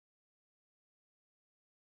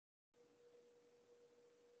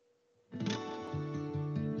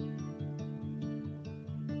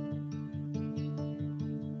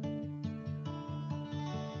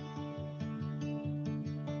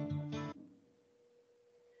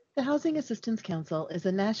The Housing Assistance Council is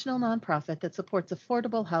a national nonprofit that supports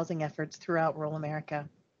affordable housing efforts throughout rural America.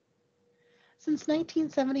 Since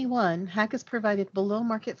 1971, HAC has provided below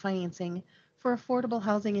market financing for affordable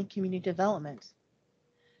housing and community development,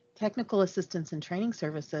 technical assistance and training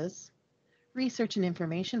services, research and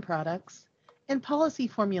information products, and policy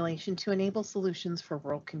formulation to enable solutions for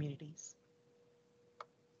rural communities.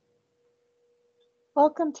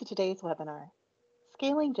 Welcome to today's webinar,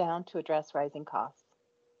 Scaling Down to Address Rising Costs.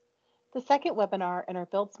 The second webinar in our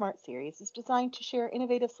Build Smart series is designed to share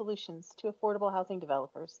innovative solutions to affordable housing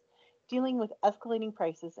developers dealing with escalating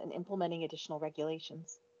prices and implementing additional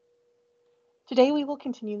regulations. Today, we will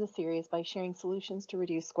continue the series by sharing solutions to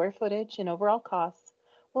reduce square footage and overall costs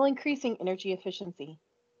while increasing energy efficiency.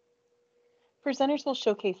 Presenters will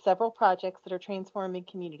showcase several projects that are transforming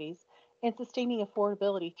communities and sustaining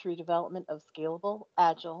affordability through development of scalable,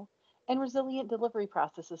 agile, and resilient delivery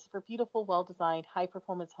processes for beautiful, well-designed,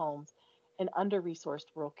 high-performance homes in under-resourced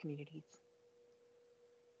rural communities.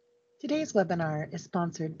 Today's webinar is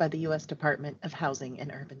sponsored by the U.S. Department of Housing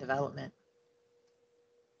and Urban Development.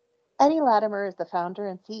 Eddie Latimer is the founder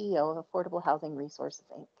and CEO of Affordable Housing Resources,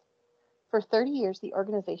 Inc. For 30 years, the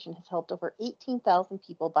organization has helped over 18,000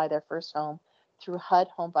 people buy their first home through HUD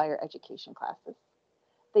homebuyer education classes.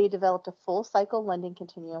 They developed a full cycle lending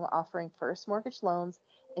continuum offering first mortgage loans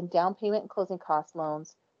and down payment and closing cost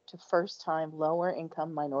loans to first-time lower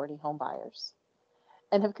income minority home buyers,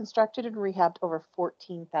 and have constructed and rehabbed over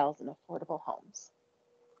 14,000 affordable homes.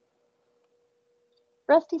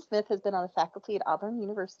 Rusty Smith has been on the faculty at Auburn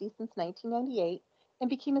University since 1998 and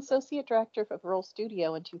became Associate Director of Rural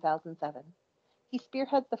Studio in 2007. He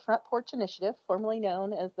spearheads the Front Porch Initiative, formerly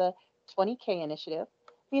known as the 20K Initiative,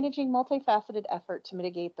 managing multifaceted effort to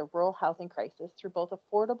mitigate the rural housing crisis through both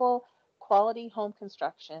affordable, quality home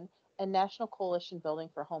construction and national coalition building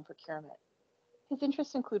for home procurement. His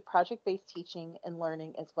interests include project-based teaching and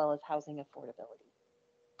learning, as well as housing affordability.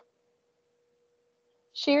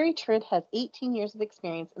 Sherry Trent has 18 years of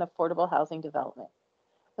experience in affordable housing development,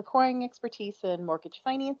 acquiring expertise in mortgage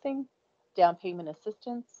financing, down payment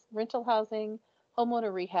assistance, rental housing,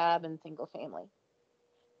 homeowner rehab, and single family.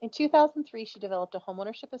 In 2003, she developed a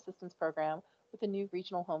homeownership assistance program with a new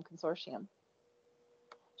regional home consortium.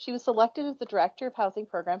 She was selected as the Director of Housing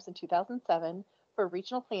Programs in 2007 for a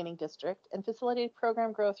regional planning district and facilitated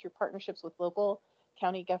program growth through partnerships with local,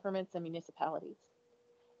 county governments, and municipalities.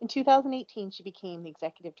 In 2018, she became the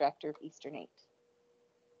Executive Director of Eastern 8.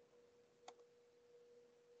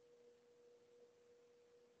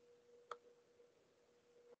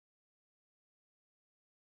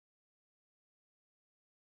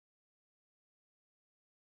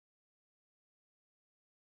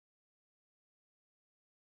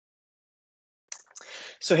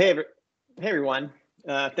 So hey everyone,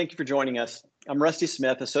 thank you for joining us. I'm Rusty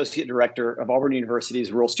Smith, Associate Director of Auburn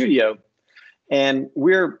University's Rural Studio, and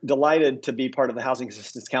we're delighted to be part of the Housing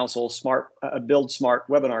Assistance Council Build Smart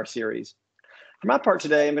webinar series. For my part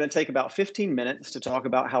today, I'm going to take about 15 minutes to talk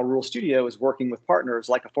about how Rural Studio is working with partners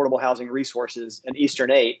like Affordable Housing Resources and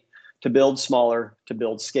Eastern 8 to build smaller, to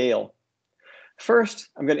build scale. First,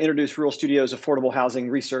 I'm going to introduce Rural Studio's Affordable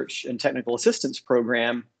Housing Research and Technical Assistance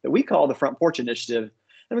Program that we call the Front Porch Initiative.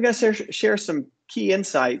 And we're going to share some key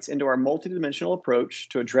insights into our multidimensional approach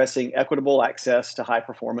to addressing equitable access to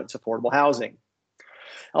high-performance affordable housing.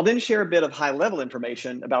 I'll then share a bit of high-level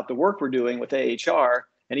information about the work we're doing with AHR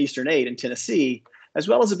and Eastern 8 in Tennessee, as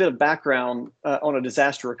well as a bit of background on a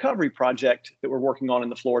disaster recovery project that we're working on in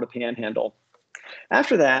the Florida Panhandle.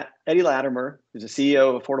 After that, Eddie Latimer, who's the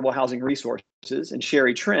CEO of Affordable Housing Resources, and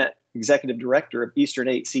Sherry Trent, Executive Director of Eastern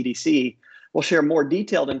 8 CDC, will share more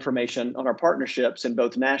detailed information on our partnerships in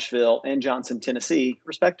both Nashville and Johnson, Tennessee,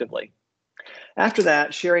 respectively. After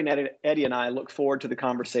that, Sherry and Eddie and I look forward to the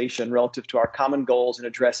conversation relative to our common goals in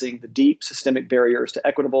addressing the deep systemic barriers to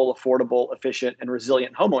equitable, affordable, efficient, and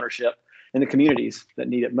resilient homeownership in the communities that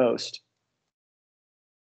need it most.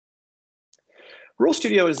 Rural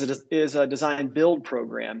Studio is a design build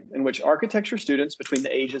program in which architecture students between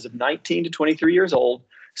the ages of 19 to 23 years old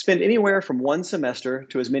spend anywhere from 1 semester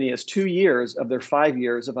to as many as 2 years of their 5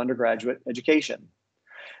 years of undergraduate education.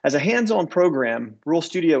 As a hands-on program, Rural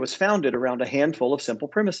Studio was founded around a handful of simple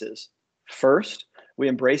premises. First, we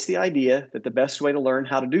embrace the idea that the best way to learn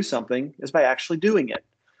how to do something is by actually doing it.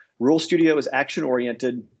 Rural Studio is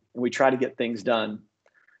action-oriented, and we try to get things done.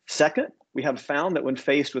 Second, we have found that when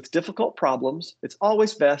faced with difficult problems, it's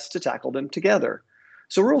always best to tackle them together.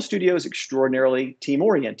 So Rural Studio is extraordinarily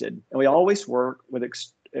team-oriented, and we always work with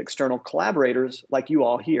external collaborators like you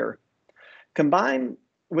all here. Combined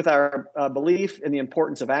with our belief in the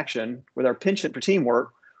importance of action, with our penchant for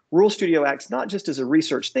teamwork, Rural Studio acts not just as a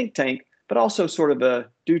research think tank, but also sort of a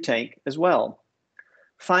do tank as well.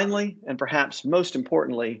 Finally, and perhaps most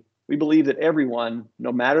importantly, we believe that everyone,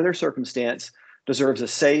 no matter their circumstance, deserves a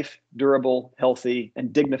safe, durable, healthy,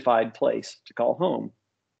 and dignified place to call home.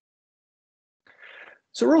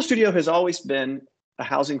 So Rural Studio has always been a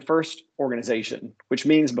housing first organization, which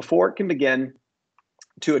means before it can begin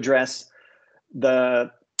to address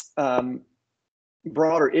the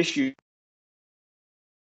broader issue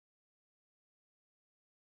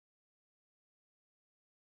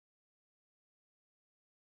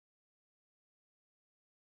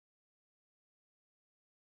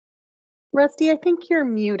Rusty, I think you're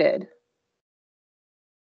muted.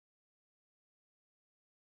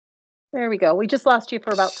 There we go. We just lost you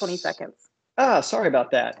for about 20 seconds. Sorry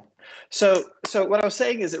about that. So what I was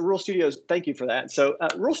saying is that Rural Studios, thank you for that. So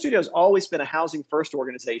Rural Studios has always been a housing first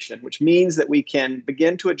organization, which means that we can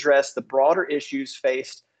begin to address the broader issues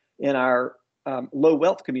faced in our low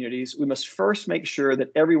wealth communities. We must first make sure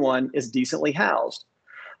that everyone is decently housed.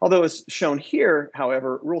 Although as shown here,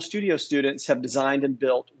 however, Rural Studio students have designed and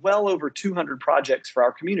built well over 200 projects for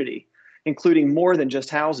our community, including more than just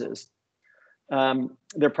houses. There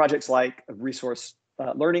are projects like resource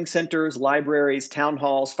learning centers, libraries, town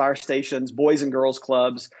halls, fire stations, boys and girls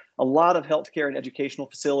clubs, a lot of healthcare and educational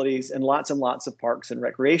facilities, and lots of parks and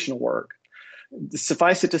recreational work.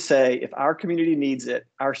 Suffice it to say, if our community needs it,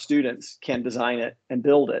 our students can design it and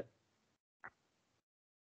build it.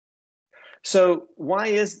 So why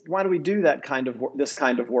do we do that this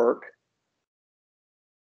kind of work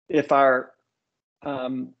if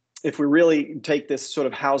we really take this sort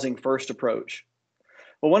of housing first approach?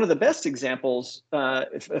 Well, one of the best examples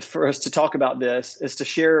for us to talk about this is to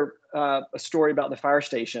share a story about the fire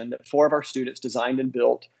station that 4 of our students designed and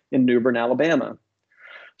built in Auburn, Alabama.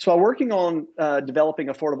 So while working on developing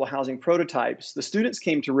affordable housing prototypes, the students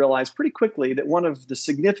came to realize pretty quickly that one of the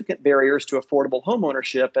significant barriers to affordable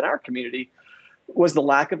homeownership in our community was the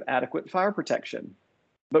lack of adequate fire protection.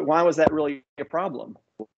 But why was that really a problem?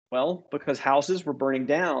 Well, because houses were burning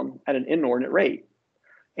down at an inordinate rate.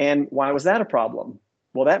 And why was that a problem?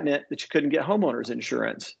 Well, that meant that you couldn't get homeowners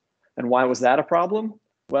insurance. And why was that a problem?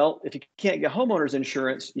 Well, if you can't get homeowners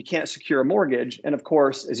insurance, you can't secure a mortgage. And of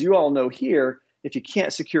course, as you all know here, if you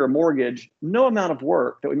can't secure a mortgage, no amount of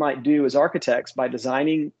work that we might do as architects by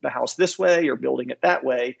designing the house this way or building it that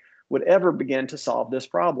way would ever begin to solve this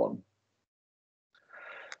problem.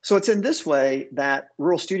 So it's in this way that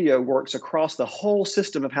Rural Studio works across the whole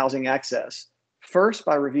system of housing access. First,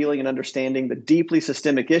 by revealing and understanding the deeply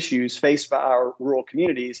systemic issues faced by our rural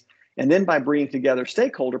communities, and then by bringing together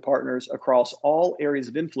stakeholder partners across all areas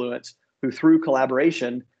of influence who, through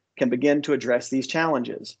collaboration, can begin to address these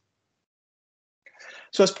challenges.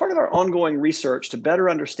 So as part of our ongoing research to better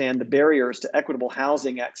understand the barriers to equitable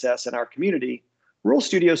housing access in our community, Rural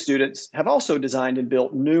Studio students have also designed and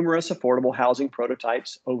built numerous affordable housing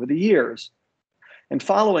prototypes over the years. And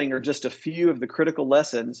following are just a few of the critical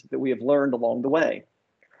lessons that we have learned along the way.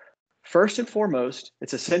 First and foremost,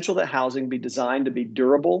 it's essential that housing be designed to be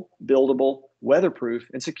durable, buildable, weatherproof,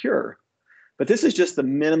 and secure. But this is just the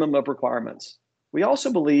minimum of requirements. We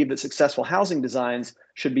also believe that successful housing designs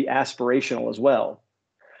should be aspirational as well.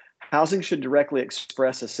 Housing should directly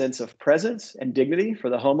express a sense of presence and dignity for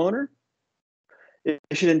the homeowner. It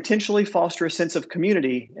should intentionally foster a sense of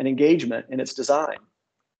community and engagement in its design.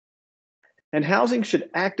 And housing should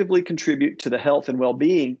actively contribute to the health and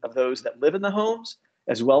well-being of those that live in the homes,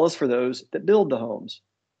 as well as for those that build the homes.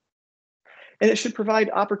 And it should provide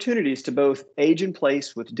opportunities to both age in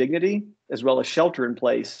place with dignity, as well as shelter in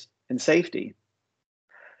place and safety.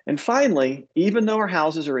 And finally, even though our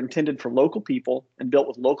houses are intended for local people and built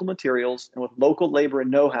with local materials and with local labor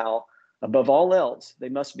and know-how, above all else, they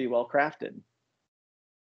must be well crafted.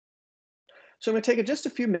 So I'm going to take just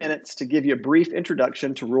a few minutes to give you a brief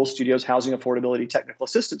introduction to Rural Studio's Housing Affordability Technical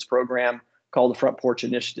Assistance Program called the Front Porch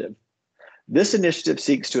Initiative. This initiative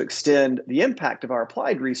seeks to extend the impact of our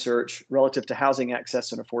applied research relative to housing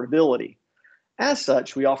access and affordability. As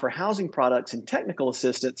such, we offer housing products and technical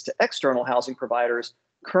assistance to external housing providers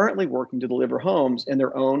currently working to deliver homes in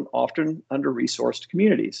their own often under-resourced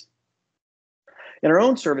communities. In our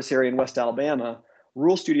own service area in West Alabama,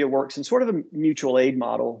 Rural Studio works in sort of a mutual aid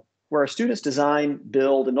model where our students design,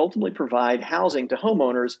 build, and ultimately provide housing to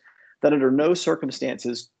homeowners that under no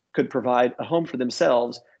circumstances could provide a home for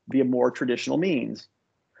themselves via more traditional means.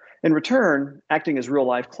 In return, acting as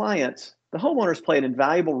real-life clients, the homeowners play an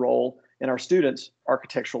invaluable role in our students'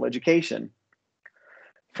 architectural education.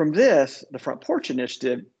 From this, the Front Porch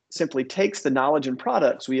Initiative simply takes the knowledge and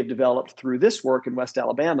products we have developed through this work in West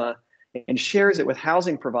Alabama and shares it with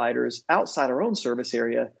housing providers outside our own service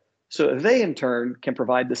area so they in turn can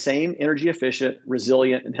provide the same energy efficient,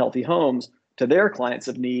 resilient, and healthy homes to their clients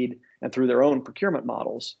of need and through their own procurement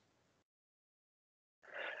models.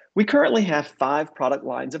 We currently have 5 product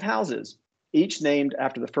lines of houses, each named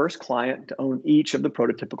after the first client to own each of the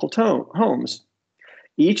prototypical homes.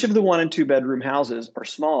 Each of the 1 and 2 bedroom houses are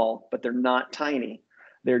small, but they're not tiny.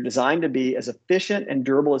 They're designed to be as efficient and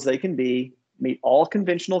durable as they can be, meet all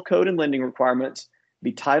conventional code and lending requirements,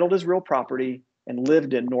 be titled as real property, and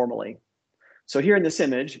lived in normally. So here in this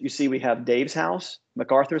image, you see we have Dave's house,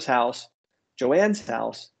 MacArthur's house, Joanne's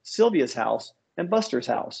house, Sylvia's house, and Buster's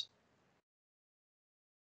house.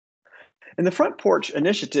 In the Front Porch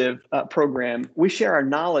Initiative program, we share our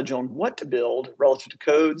knowledge on what to build relative to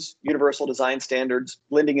codes, universal design standards,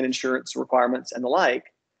 lending and insurance requirements, and the like.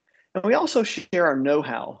 And we also share our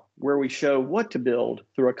know-how, where we show what to build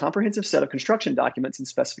through a comprehensive set of construction documents and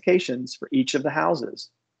specifications for each of the houses.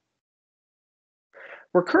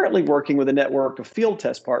 We're currently working with a network of field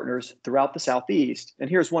test partners throughout the Southeast, and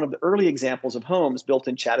here's one of the early examples of homes built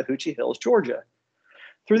in Chattahoochee Hills, Georgia.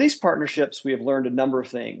 Through these partnerships, we have learned a number of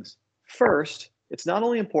things. First, it's not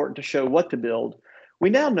only important to show what to build, we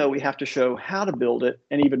now know we have to show how to build it,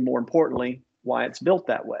 and even more importantly, why it's built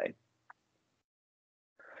that way.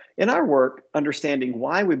 In our work, understanding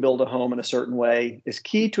why we build a home in a certain way is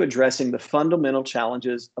key to addressing the fundamental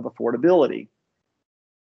challenges of affordability.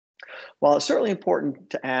 While it's certainly important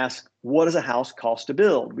to ask, what does a house cost to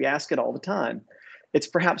build? We ask it all the time. It's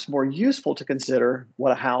perhaps more useful to consider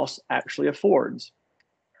what a house actually affords.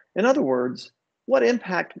 In other words, what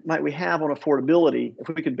impact might we have on affordability if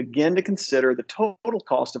we could begin to consider the total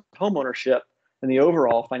cost of homeownership in the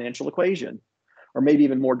overall financial equation? Or maybe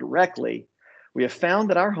even more directly, we have found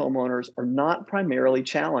that our homeowners are not primarily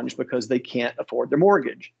challenged because they can't afford their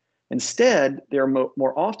mortgage. Instead, they are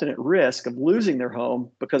more often at risk of losing their home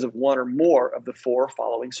because of one or more of the 4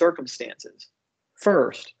 following circumstances.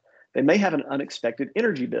 First, they may have an unexpected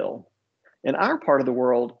energy bill. In our part of the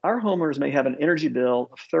world, our homeowners may have an energy bill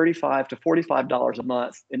of $35 to $45 a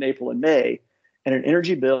month in April and May, and an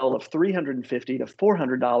energy bill of $350 to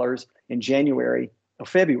 $400 in January or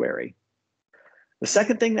February. The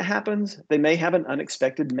second thing that happens, they may have an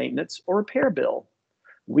unexpected maintenance or repair bill.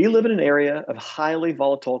 We live in an area of highly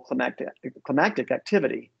volatile climatic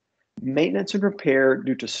activity. Maintenance and repair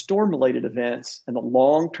due to storm-related events and the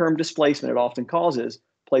long-term displacement it often causes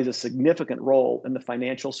plays a significant role in the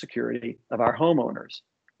financial security of our homeowners.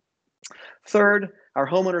 Third, our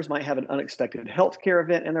homeowners might have an unexpected healthcare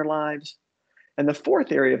event in their lives. And the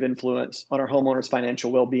fourth area of influence on our homeowners'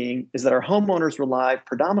 financial well-being is that our homeowners rely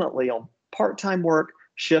predominantly on part-time work,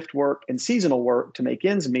 shift work, and seasonal work to make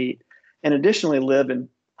ends meet, and additionally live in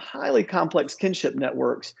highly complex kinship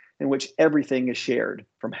networks in which everything is shared,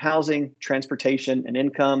 from housing, transportation, and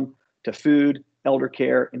income to food, elder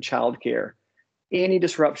care, and child care. Any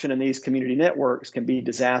disruption in these community networks can be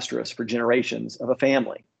disastrous for generations of a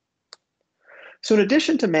family. So in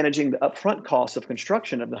addition to managing the upfront costs of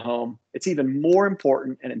construction of the home, it's even more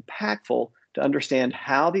important and impactful to understand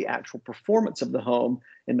how the actual performance of the home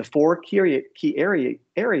in the 4 key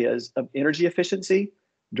areas of energy efficiency,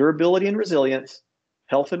 durability and resilience,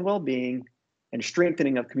 health and well-being, and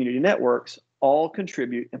strengthening of community networks all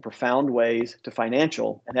contribute in profound ways to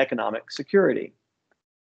financial and economic security.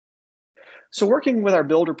 So working with our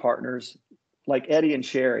builder partners like Eddie and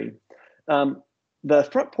Sherry, the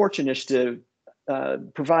Front Porch Initiative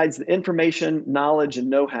provides the information, knowledge, and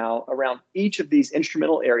know-how around each of these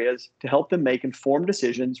instrumental areas to help them make informed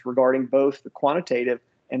decisions regarding both the quantitative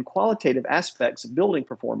and qualitative aspects of building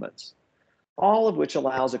performance, all of which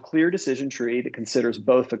allows a clear decision tree that considers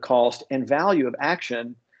both the cost and value of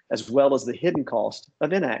action as well as the hidden cost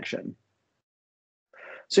of inaction.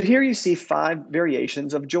 So here you see 5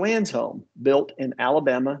 variations of Joanne's home, built in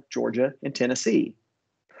Alabama, Georgia, and Tennessee.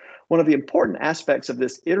 One of the important aspects of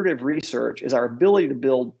this iterative research is our ability to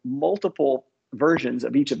build multiple versions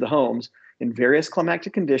of each of the homes in various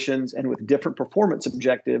climatic conditions and with different performance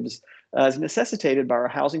objectives as necessitated by our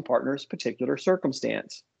housing partner's particular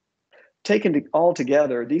circumstance. Taken all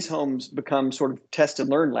together, these homes become sort of test and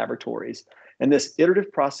learn laboratories, and this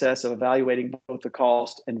iterative process of evaluating both the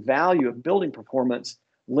cost and value of building performance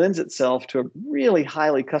lends itself to a really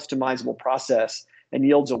highly customizable process and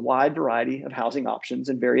yields a wide variety of housing options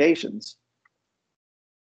and variations.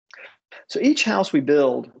 So each house we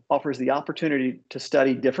build offers the opportunity to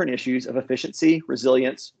study different issues of efficiency,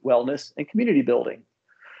 resilience, wellness, and community building.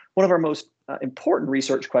 One of our most important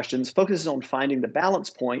research questions focuses on finding the balance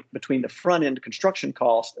point between the front-end construction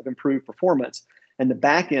cost of improved performance and the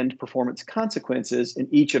back-end performance consequences in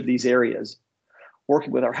each of these areas.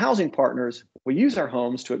 Working with our housing partners, we use our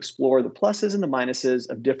homes to explore the pluses and the minuses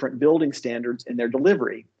of different building standards in their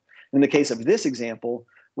delivery. In the case of this example,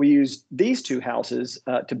 we used these two houses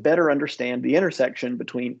to better understand the intersection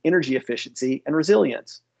between energy efficiency and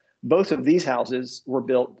resilience. Both of these houses were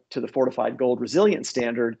built to the Fortified Gold Resilience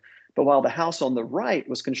Standard, but while the house on the right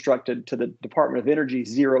was constructed to the Department of Energy's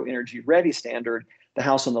Zero Energy Ready standard, the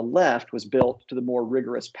house on the left was built to the more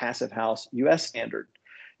rigorous Passive House US standard.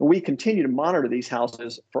 And we continue to monitor these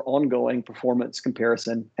houses for ongoing performance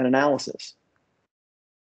comparison and analysis.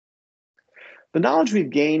 The knowledge we've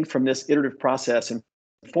gained from this iterative process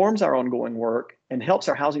informs our ongoing work and helps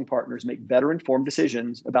our housing partners make better informed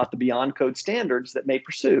decisions about the beyond code standards that may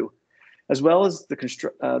pursue, as well as the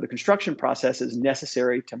construction processes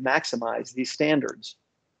necessary to maximize these standards.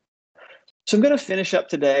 So I'm going to finish up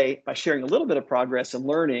today by sharing a little bit of progress and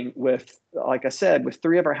learning with, like I said, with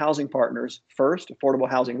three of our housing partners. First, Affordable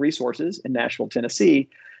Housing Resources in Nashville, Tennessee.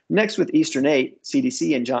 Next, with Eastern 8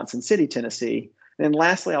 CDC in Johnson City, Tennessee. And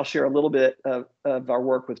lastly, I'll share a little bit of our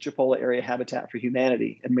work with Chipola Area Habitat for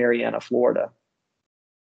Humanity in Marianna, Florida.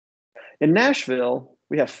 In Nashville,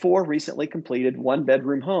 we have 4 recently completed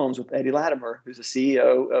one-bedroom homes with Eddie Latimer, who's the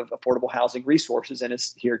CEO of Affordable Housing Resources and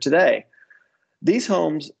is here today. These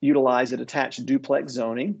homes utilize a detached duplex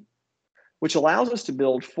zoning, which allows us to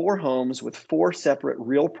build 4 homes with 4 separate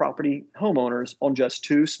real property homeowners on just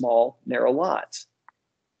 2 small, narrow lots.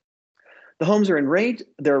 The homes are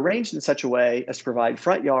arranged in such a way as to provide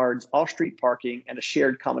front yards, off-street parking, and a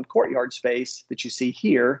shared common courtyard space that you see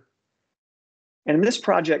here. And in this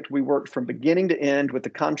project, we worked from beginning to end with the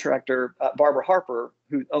contractor, Barbara Harper,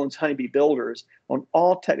 who owns Honeybee Builders, on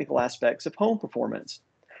all technical aspects of home performance.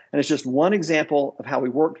 And it's just one example of how we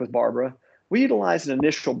worked with Barbara. We utilized an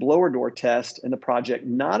initial blower door test in the project,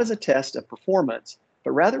 not as a test of performance,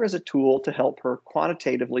 but rather as a tool to help her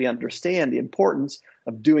quantitatively understand the importance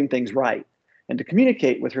of doing things right and to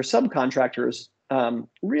communicate with her subcontractors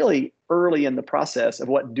really early in the process of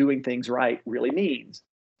what doing things right really means.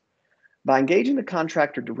 By engaging the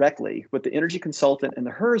contractor directly with the energy consultant and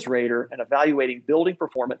the HERS rater and evaluating building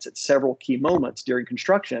performance at several key moments during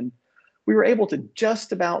construction, we were able to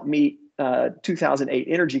just about meet 2008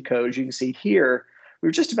 energy code. As you can see here, we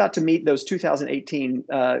were just about to meet those 2018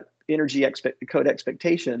 energy code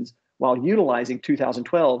expectations while utilizing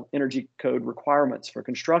 2012 energy code requirements for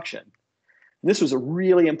construction. And this was a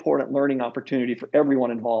really important learning opportunity for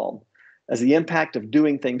everyone involved, as the impact of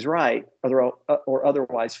doing things right or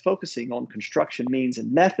otherwise focusing on construction means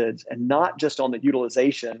and methods and not just on the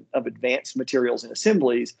utilization of advanced materials and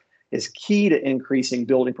assemblies is key to increasing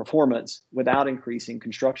building performance without increasing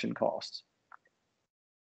construction costs.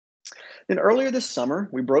 Then earlier this summer,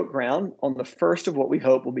 we broke ground on the first of what we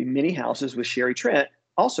hope will be many houses with Sherry Trent,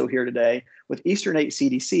 also here today, with Eastern 8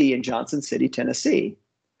 CDC in Johnson City, Tennessee.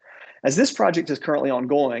 As this project is currently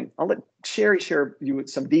ongoing, I'll let Sherry share you with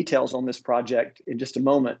some details on this project in just a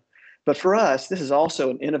moment. But for us, this is also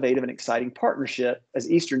an innovative and exciting partnership, as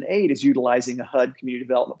Eastern 8 is utilizing a HUD Community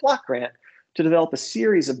Development Block Grant to develop a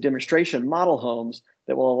series of demonstration model homes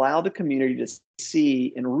that will allow the community to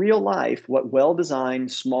see in real life what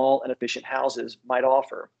well-designed, small, and efficient houses might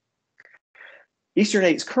offer. Eastern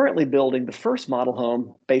 8 is currently building the first model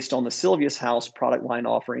home based on the Sylvia's House product line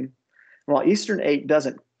offering. While Eastern 8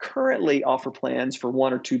 doesn't currently offer plans for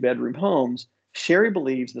 1 or 2 bedroom homes, Sherry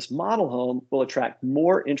believes this model home will attract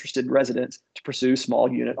more interested residents to pursue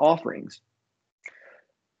small unit offerings.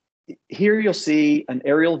 Here you'll see an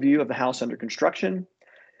aerial view of the house under construction,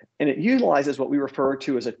 and it utilizes what we refer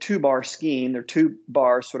to as a 2-bar scheme. They're 2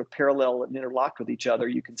 bars sort of parallel and interlocked with each other,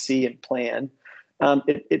 you can see in plan.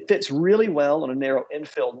 It fits really well on a narrow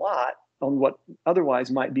infill lot on what otherwise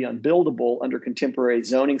might be unbuildable under contemporary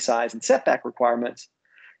zoning size and setback requirements.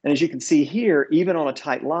 And as you can see here, even on a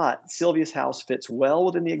tight lot, Sylvia's House fits well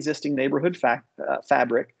within the existing neighborhood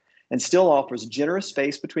fabric and still offers generous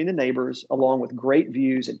space between the neighbors, along with great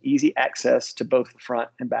views and easy access to both the front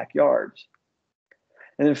and backyards.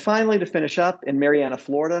 And then finally, to finish up, in Marianna,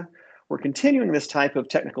 Florida, we're continuing this type of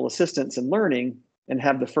technical assistance and learning and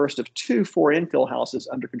have the first of 2 4-infill houses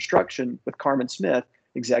under construction with Carmen Smith,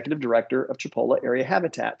 Executive Director of Chipola Area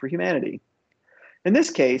Habitat for Humanity. In this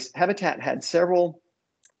case, Habitat had several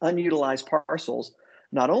unutilized parcels,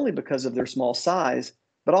 not only because of their small size,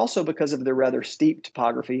 but also because of their rather steep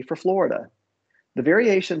topography for Florida. The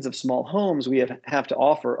variations of small homes we have to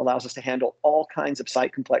offer allows us to handle all kinds of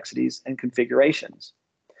site complexities and configurations.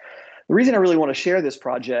 The reason I really want to share this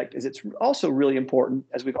project is it's also really important,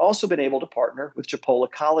 as we've also been able to partner with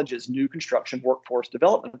Chipola College's new construction workforce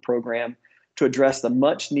development program to address the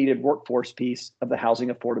much needed workforce piece of the housing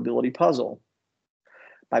affordability puzzle.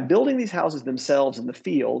 By building these houses themselves in the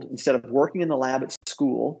field instead of working in the lab at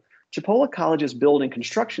school, Chipola College's building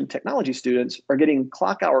construction technology students are getting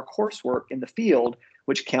clock hour coursework in the field,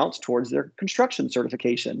 which counts towards their construction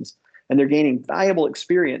certifications. And they're gaining valuable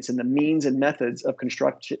experience in the means and methods of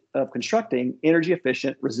constructing energy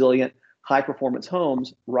efficient, resilient, high performance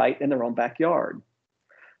homes right in their own backyard.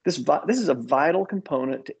 This is a vital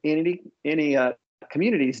component to any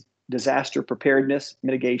community's disaster preparedness,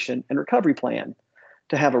 mitigation, and recovery plan.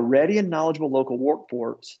 To have a ready and knowledgeable local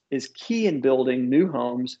workforce is key in building new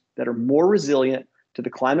homes that are more resilient to the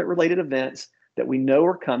climate-related events that we know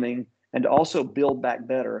are coming, and to also build back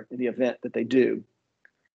better in the event that they do.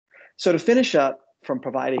 So to finish up, from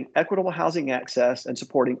providing equitable housing access and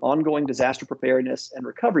supporting ongoing disaster preparedness and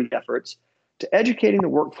recovery efforts, to educating the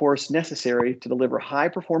workforce necessary to deliver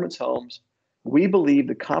high-performance homes, we believe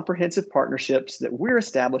the comprehensive partnerships that we're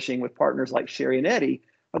establishing with partners like Sherry and Eddie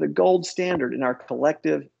are the gold standard in our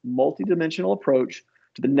collective, multidimensional approach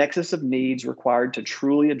to the nexus of needs required to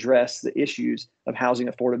truly address the issues of housing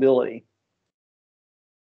affordability.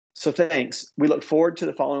 So thanks. We look forward to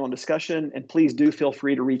the following on discussion, and please do feel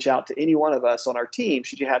free to reach out to any one of us on our team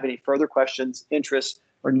should you have any further questions, interests,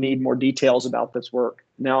 or need more details about this work.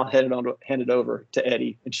 Now I'll hand it over to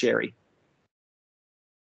Eddie and Sherry.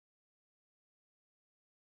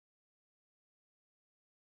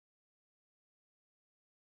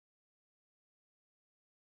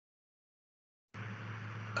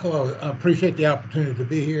 Hello, I appreciate the opportunity to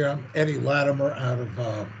be here. I'm Eddie Latimer out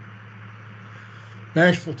of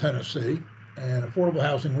Nashville, Tennessee, and Affordable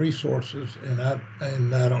Housing Resources, and I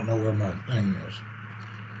don't know where my thing is.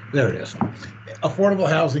 There it is. Affordable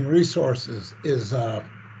Housing Resources is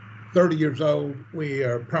 30 years old. We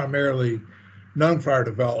are primarily known for our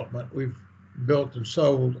development. We've built and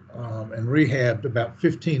sold and rehabbed about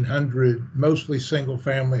 1,500, mostly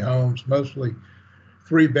single-family homes, mostly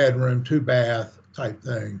 3-bedroom, 2-bath type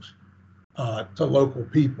things to local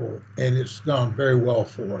people, and it's gone very well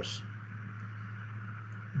for us.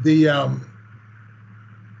 Okay.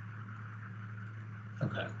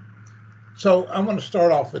 So I'm going to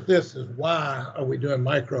start off with this: is why are we doing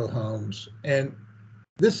micro homes? And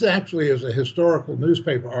this actually is a historical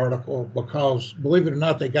newspaper article because, believe it or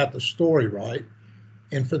not, they got the story right.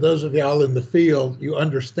 And for those of y'all in the field, you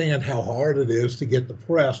understand how hard it is to get the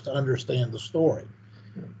press to understand the story.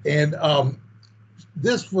 And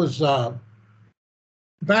this was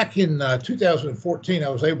back in 2014, I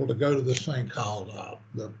was able to go to this thing called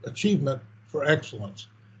the Achievement for Excellence,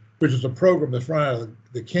 which is a program that's run out of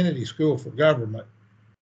the Kennedy School for Government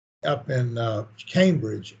up in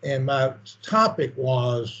Cambridge. And my topic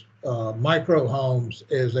was micro homes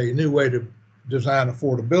as a new way to design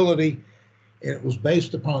affordability. And it was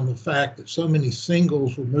based upon the fact that so many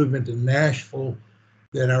singles were moving to Nashville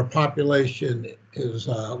that our population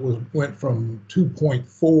went from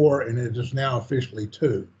 2.4 and it is now officially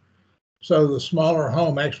 2. So the smaller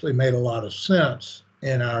home actually made a lot of sense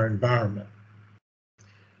in our environment.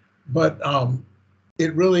 But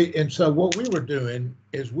it really, and so what we were doing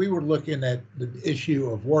is we were looking at the issue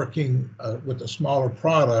of working with a smaller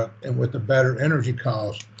product and with a better energy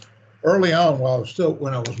cost. Early on,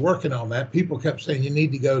 when I was working on that, people kept saying, you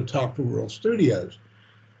need to go talk to Rural Studios.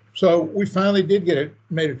 So we finally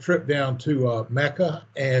made a trip down to Mecca,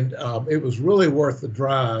 and it was really worth the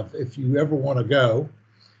drive if you ever want to go.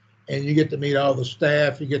 And you get to meet all the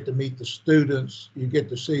staff, you get to meet the students, you get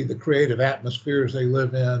to see the creative atmospheres they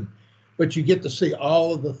live in, but you get to see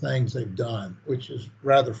all of the things they've done, which is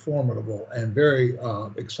rather formidable and very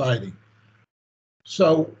exciting.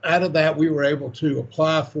 So out of that, we were able to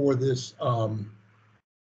apply for this,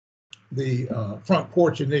 the Front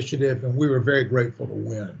Porch Initiative, and we were very grateful to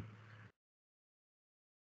win.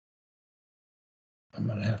 I'm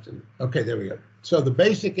going to have to, okay, there we go. So the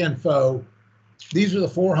basic info, these are the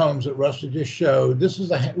 4 homes that Rusty just showed.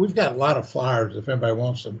 We've got a lot of flyers if anybody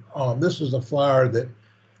wants them. This is a flyer that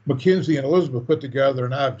Mackenzie and Elizabeth put together,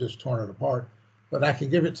 and I've just torn it apart, but I can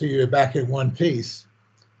give it to you back in one piece.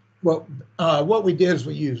 Well, what we did is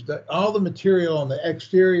we used all the material on the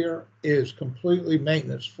exterior is completely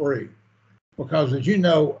maintenance free, because as you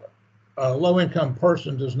know, a low-income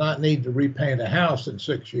person does not need to repaint a house in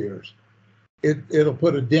 6 years. It'll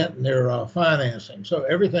put a dent in their financing. So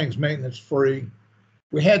everything's maintenance free.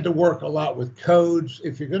 We had to work a lot with codes.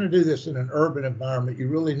 If you're going to do this in an urban environment, you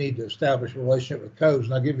really need to establish a relationship with codes.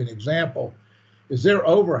 And I'll give you an example. Is their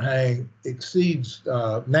overhang exceeds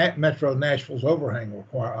Metro Nashville's overhang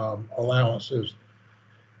allowances.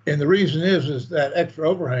 And the reason is that extra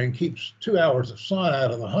overhang keeps 2 hours of sun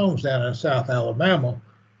out of the homes down in South Alabama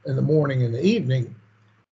in the morning and the evening.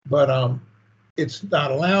 But it's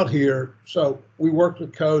not allowed here. So we worked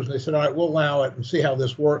with codes and they said, all right, we'll allow it and see how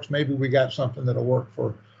this works. Maybe we got something that'll work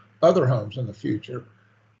for other homes in the future.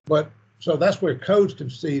 But so that's where codes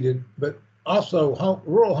conceded, but also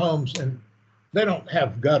rural homes, and they don't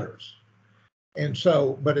have gutters. And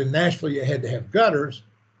so, but in Nashville, you had to have gutters.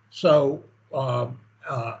 So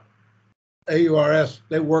AURS,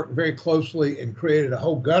 they worked very closely and created a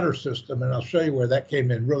whole gutter system. And I'll show you where that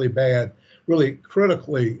came in really bad, really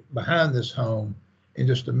critically behind this home in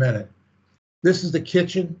just a minute. This is the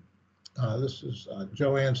kitchen. This is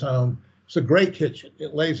Joanne's home. It's a great kitchen.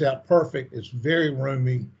 It lays out perfect. It's very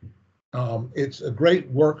roomy. It's a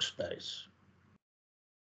great workspace.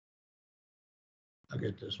 I'll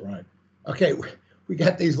get this right. Okay, we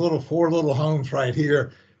got these four little homes right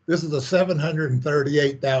here. This is a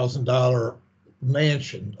 $738,000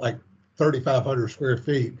 mansion, like 3,500 square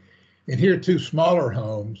feet. And here are two smaller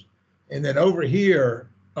homes. And then over here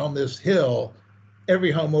on this hill,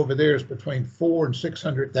 every home over there is between $400,000 and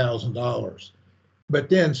 $600,000. But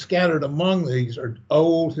then scattered among these are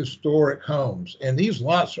old historic homes. And these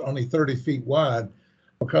lots are only 30 feet wide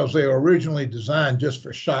because they were originally designed just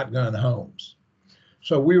for shotgun homes.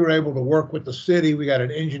 So we were able to work with the city. We got an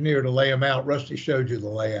engineer to lay them out. Rusty showed you the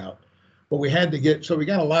layout. But we had to so we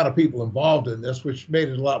got a lot of people involved in this, which made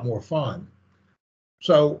it a lot more fun.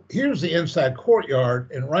 So here's the inside courtyard.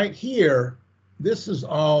 And right here, this is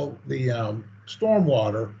all the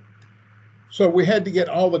stormwater. So we had to get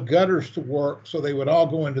all the gutters to work so they would all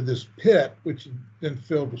go into this pit, which had been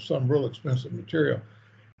filled with some real expensive material.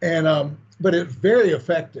 And but it's very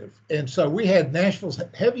effective. And so we had Nashville's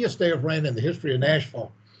heaviest day of rain in the history of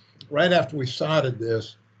Nashville right after we sodded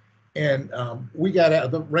this. And we got out,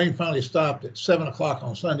 the rain finally stopped at 7 o'clock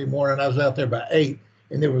on Sunday morning. I was out there by 8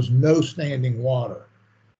 and there was no standing water.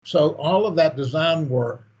 So all of that design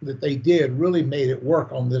work that they did really made it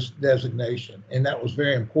work on this designation. And that was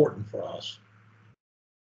very important for us.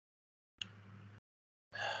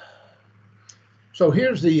 So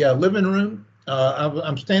here's the living room.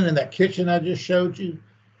 I'm standing in that kitchen I just showed you.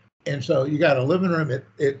 And so you got a living room.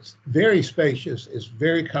 It's very spacious. It's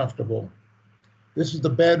very comfortable. This is the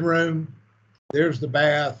bedroom. There's the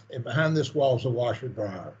bath. And behind this wall is a washer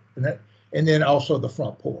dryer. And then also the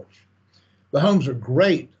front porch. The homes are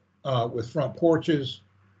great with front porches.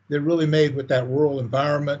 They're really made with that rural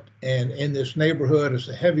environment. And in this neighborhood, it's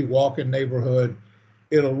a heavy walk-in neighborhood.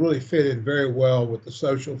 It'll really fit in very well with the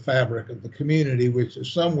social fabric of the community, which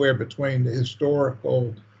is somewhere between the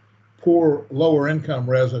historical poor, lower income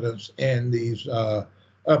residents and these up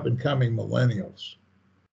and coming millennials.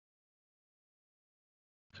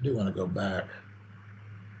 I do want to go back.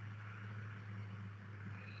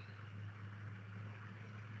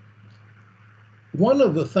 One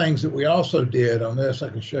of the things that we also did on this, I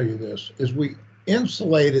can show you this, is we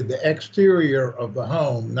insulated the exterior of the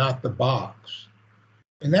home, not the box.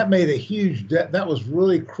 And that made a huge, that was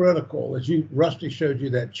really critical, as Rusty showed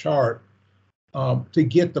you that chart, to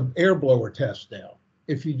get the air blower test down.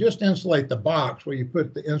 If you just insulate the box where you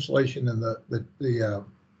put the insulation in the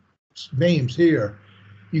beams here,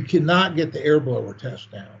 you cannot get the air blower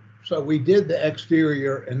test down. So we did the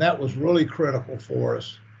exterior, and that was really critical for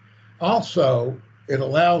us. Also, it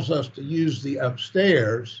allows us to use the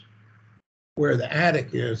upstairs where the attic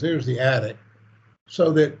is. There's the attic,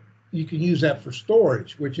 so that you can use that for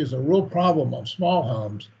storage, which is a real problem on small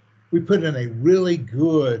homes. We put in a really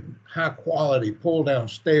good, high quality pull down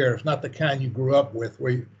stairs, not the kind you grew up with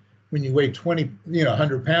where when you weigh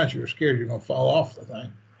 100 pounds, you're scared you're gonna fall off the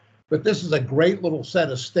thing. But this is a great little set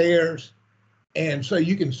of stairs. And so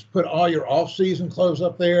you can put all your off-season clothes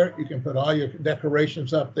up there. You can put all your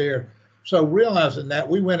decorations up there. So realizing that,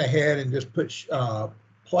 we went ahead and just put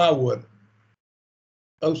plywood,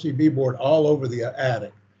 OCB board all over the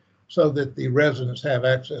attic so that the residents have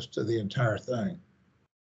access to the entire thing.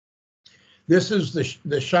 This is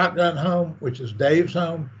the shotgun home, which is Dave's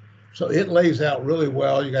home. So it lays out really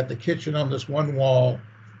well. You got the kitchen on this one wall.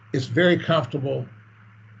 It's very comfortable.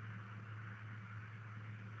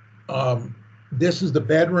 This is the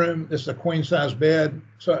bedroom. This is a queen size bed.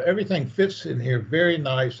 So everything fits in here very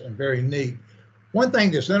nice and very neat. One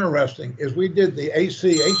thing that's interesting is we did the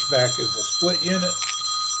AC HVAC as a split unit,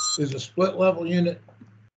 is a split level unit,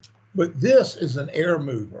 but this is an air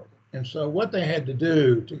mover. And so what they had to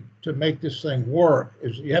do to make this thing work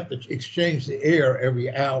is you have to exchange the air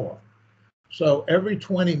every hour. So every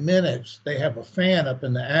 20 minutes, they have a fan up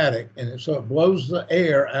in the attic, and so it blows the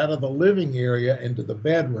air out of the living area into the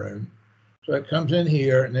bedroom. So it comes in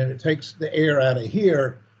here, and then it takes the air out of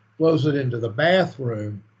here, blows it into the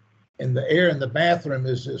bathroom, and the air in the bathroom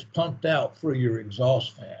is pumped out through your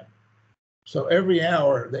exhaust fan. So every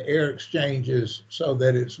hour the air exchanges so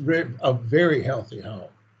that it's a very healthy home.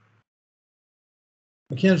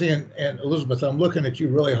 Mackenzie and Elizabeth, I'm looking at you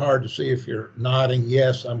really hard to see if you're nodding,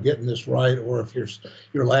 yes, I'm getting this right, or if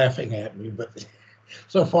you're laughing at me, but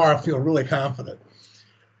so far I feel really confident.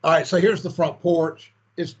 All right, so here's the front porch.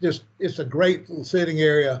 It's a great little sitting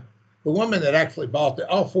area. The woman that actually bought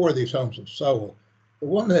all four of these homes have sold. The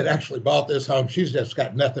woman that actually bought this home, she's just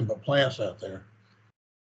got nothing but plants out there.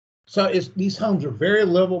 So these homes are very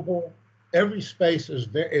livable. Every space is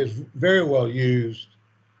very well used.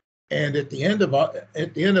 And at the end of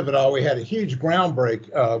it all, we had a huge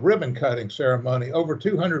ribbon cutting ceremony. Over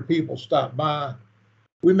 200 people stopped by.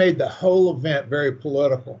 We made the whole event very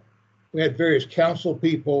political. We had various council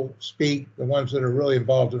people speak, the ones that are really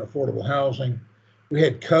involved in affordable housing. We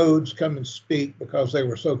had codes come and speak because they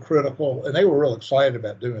were so critical, and they were real excited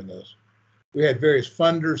about doing this. We had various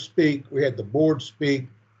funders speak. We had the board speak.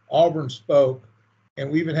 Auburn spoke, and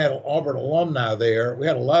we even had Auburn alumni there. We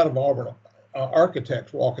had a lot of Auburn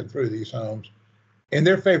architects walking through these homes, and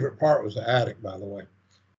their favorite part was the attic, by the way.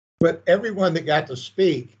 But everyone that got to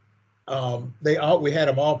speak, we had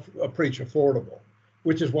them all preach affordable,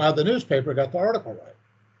 which is why the newspaper got the article right.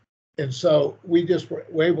 And so we just were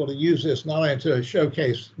able to use this not only to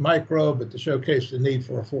showcase micro, but to showcase the need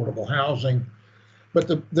for affordable housing. But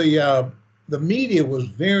the media was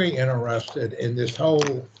very interested in this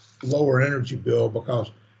whole lower energy bill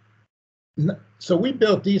because. So we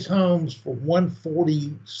built these homes for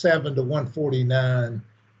 147 to 149.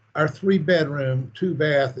 Our 3-bedroom,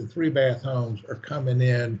 2-bath, and 3-bath homes are coming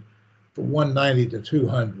in for 190 to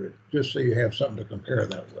 200, just so you have something to compare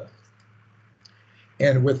that with.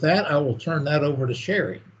 And with that, I will turn that over to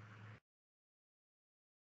Sherry.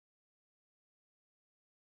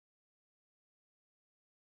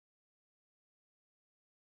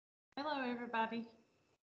 Hello, everybody.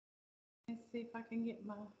 Let's see if I can get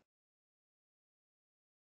my.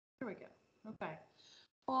 Here we go. Okay.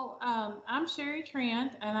 Well, I'm Sherry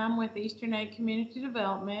Trent, and I'm with Eastern Aid Community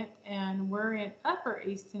Development, and we're in Upper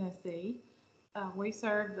East Tennessee. We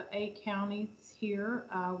serve the 8 counties here.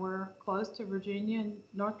 We're close to Virginia and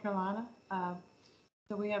North Carolina,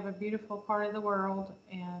 so we have a beautiful part of the world.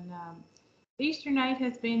 And Eastern Aid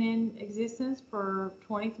has been in existence for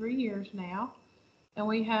 23 years now, and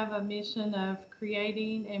we have a mission of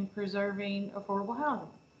creating and preserving affordable housing.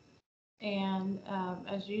 And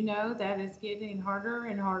as you know, that is getting harder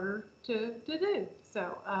and harder to do.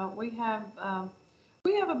 So we have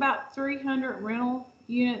about 300 rental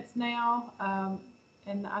units now,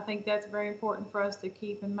 and I think that's very important for us to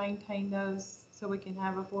keep and maintain those so we can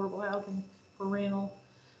have affordable housing for rental.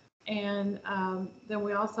 And then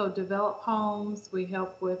we also develop homes. We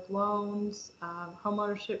help with loans,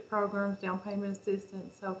 homeownership programs, down payment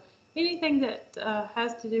assistance. So anything that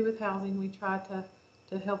has to do with housing, we try to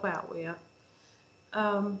help out with.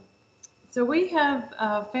 So we have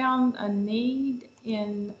found a need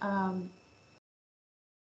in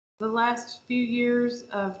the last few years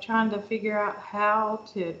of trying to figure out how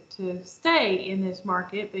to stay in this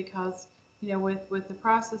market because, with the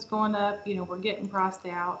prices going up, we're getting priced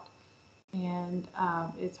out, and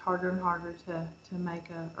it's harder and harder to make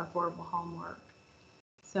an affordable home work.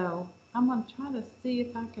 So I'm going to try to see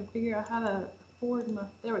if I can figure out how to afford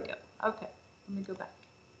there we go. Okay, let me go back.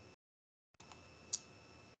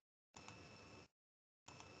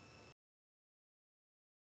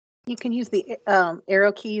 You can use the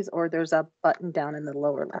arrow keys, or there's a button down in the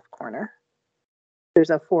lower left corner.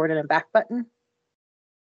 There's a forward and a back button.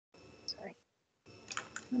 Sorry.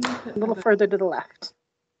 A little further to the left.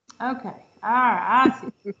 Okay. All right.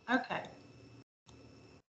 I see. Okay.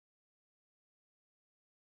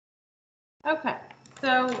 Okay.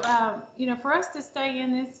 So, for us to stay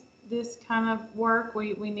in this kind of work,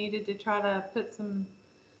 we needed to try to put some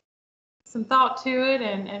thought to it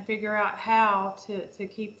and figure out how to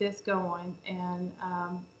keep this going. And,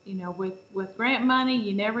 with grant money,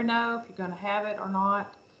 you never know if you're going to have it or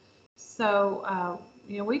not. So,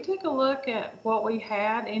 we took a look at what we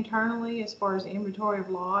had internally as far as inventory of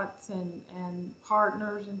lots and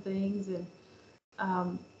partners and things,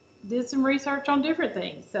 and did some research on different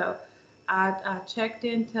things. So I checked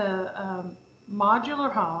into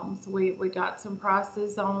modular homes. We got some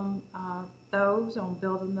prices on those, on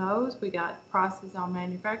building those. We got prices on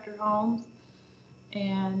manufactured homes,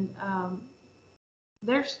 and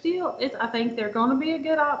they're still, I think they're going to be a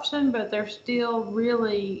good option, but they're still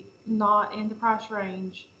really not in the price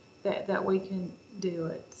range that we can do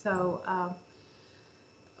it. So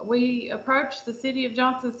we approached the city of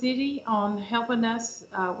Johnson City on helping us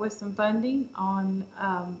with some funding on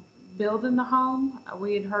building the home.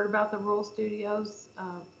 We had heard about the Rural Studios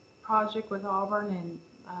project with Auburn, and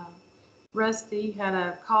Rusty had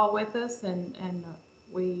a call with us, and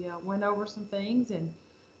we went over some things, and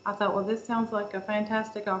I thought, well, this sounds like a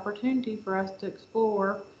fantastic opportunity for us to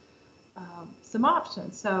explore some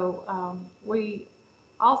options. So we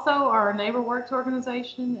also are a Neighbor Works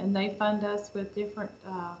organization, and they fund us with different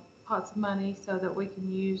pots of money so that we can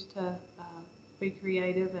use to be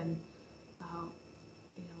creative and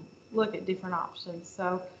look at different options.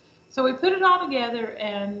 So we put it all together,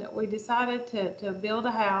 and we decided to build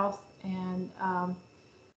a house, and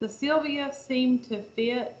the Sylvia seemed to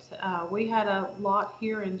fit. We had a lot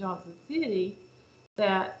here in Johnson City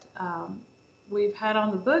that we've had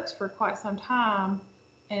on the books for quite some time,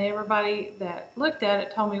 and everybody that looked at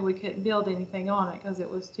it told me we couldn't build anything on it because it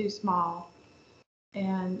was too small.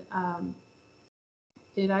 And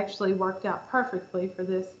it actually worked out perfectly for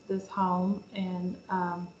this home. And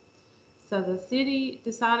so the city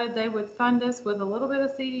decided they would fund us with a little bit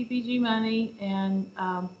of CDBG money, and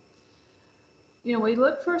we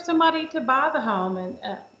looked for somebody to buy the home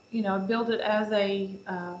and build it as a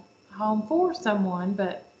home for someone.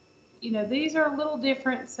 But these are a little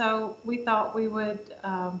different, so we thought we would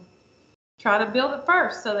try to build it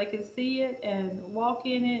first so they could see it and walk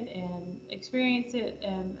in it and experience it.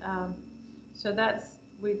 And so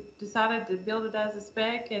we decided to build it as a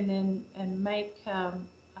spec, and then make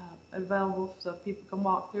available so people can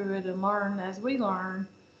walk through it and learn as we learn.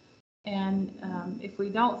 And if we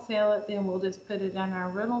don't sell it, then we'll just put it in our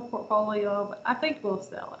rental portfolio. But I think we'll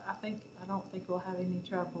sell it. I don't think we'll have any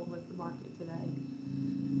trouble with the market today.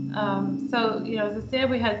 So as I said,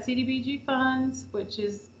 we had CDBG funds,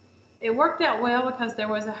 it worked out well because there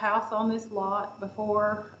was a house on this lot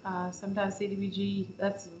before. Sometimes CDBG,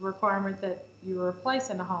 that's a requirement that you're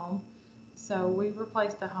replacing a home. So we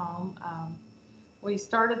replaced a home. We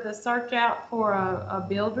started the search out for a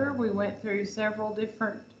builder. We went through several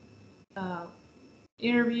different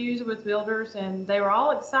interviews with builders, and they were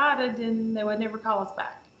all excited, and they would never call us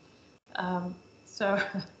back.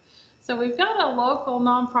 So we've got a local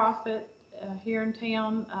nonprofit here in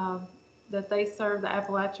town that they serve the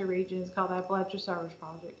Appalachia region. It's called Appalachia Service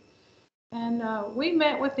Project. And we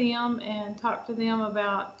met with them and talked to them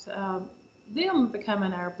about them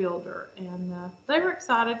becoming our builder. And they were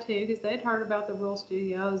excited too, because they'd heard about the Rural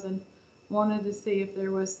Studios and wanted to see if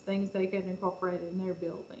there was things they could incorporate in their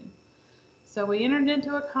building. So we entered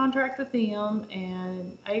into a contract with them, and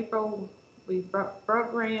in April we broke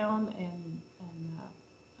ground and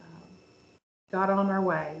got on our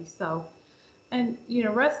way. So, and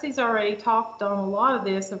Rusty's already talked on a lot of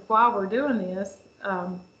this of why we're doing this.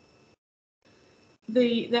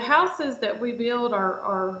 The houses that we build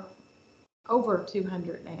are over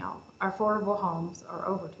 200 now. Our affordable homes are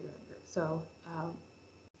over 200. So,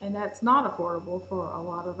 and that's not affordable for a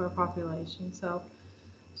lot of our population. So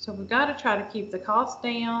we've got to try to keep the cost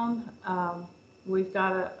down. We've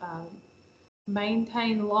got to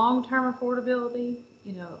maintain long-term affordability.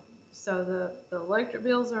 So the electric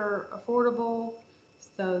bills are affordable.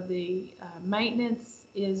 So the maintenance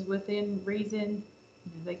is within reason.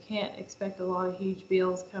 They can't expect a lot of huge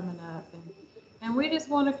bills coming up, and we just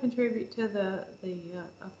want to contribute to the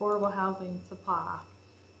affordable housing supply.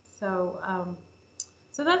 So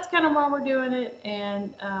so that's kind of why we're doing it,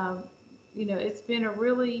 and it's been a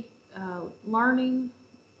really learning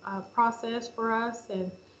process for us,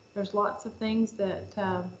 and there's lots of things that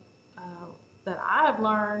that I've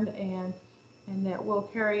learned and that we'll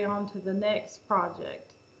carry on to the next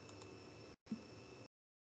project.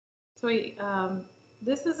 So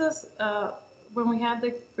this is when we had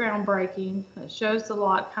the groundbreaking. It shows the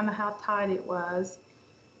lot, kind of how tight it was,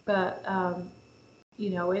 but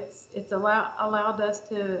it's allowed us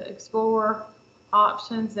to explore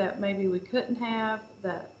options that maybe we couldn't have.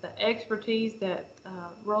 The expertise that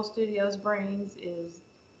Rural Studios brings is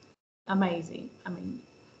amazing. I mean,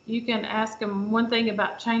 you can ask them one thing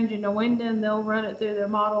about changing a window, and they'll run it through their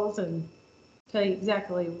models and tell you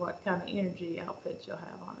exactly what kind of energy output you'll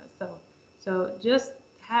have on it. So just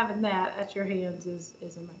having that at your hands is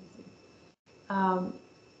amazing.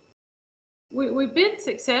 We've been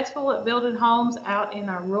successful at building homes out in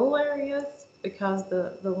our rural areas because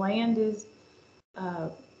the land is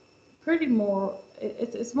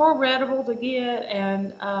it's more readable to get,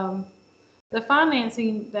 and the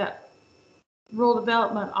financing that rural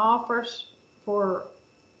development offers for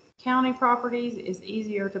county properties is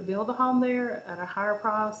easier to build a home there at a higher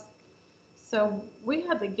price. So we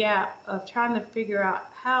had the gap of trying to figure out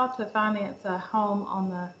how to finance a home on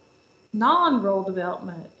the non-rural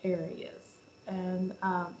development areas. And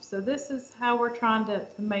so this is how we're trying to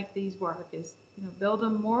make these work, is build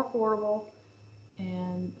them more affordable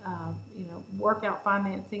and work out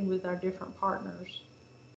financing with our different partners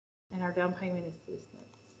and our down payment assistance.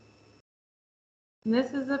 And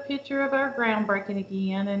this is a picture of our groundbreaking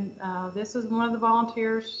again, and this is one of the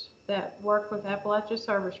volunteers that worked with Appalachia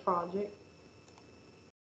Service Project.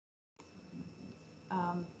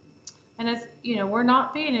 And it's, we're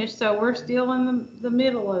not finished, so we're still in the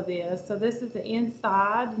middle of this. So this is the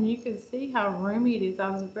inside, and you can see how roomy it is.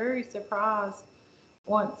 I was very surprised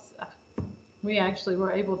once we actually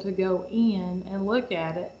were able to go in and look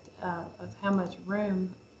at it, of how much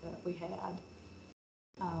room that we had.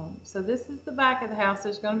 So this is the back of the house.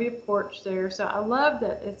 There's going to be a porch there. So I love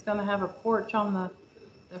that it's going to have a porch on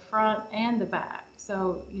the front and the back.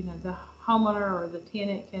 So, the homeowner or the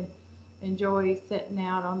tenant can enjoy sitting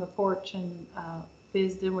out on the porch and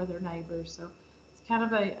visiting with their neighbors. So it's kind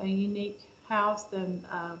of a unique house, and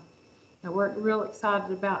we're real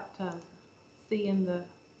excited about seeing the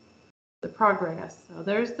progress. So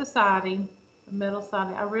there's the siding, the metal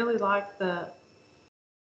siding. I really like the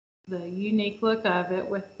unique look of it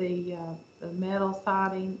with the metal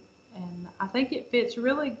siding, and I think it fits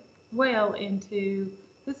really well into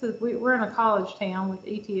we're in a college town with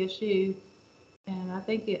ETSU, and I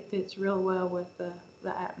think it fits real well with the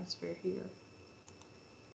atmosphere here.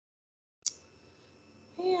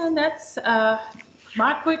 And that's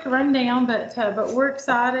my quick rundown, but we're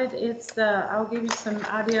excited. I'll give you some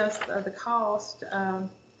ideas of the cost.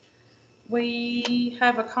 We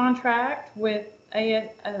have a contract with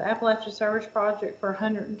Appalachia Service Project for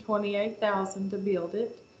 $128,000 to build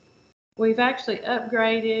it. We've actually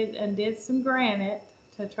upgraded and did some granite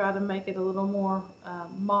to try to make it a little more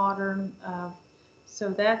modern. So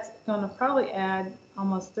that's going to probably add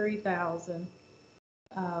almost $3,000.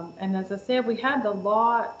 And as I said, we had the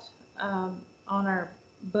lot on our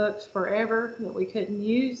books forever that we couldn't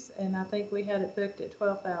use, and I think we had it booked at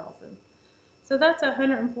 $12,000. So that's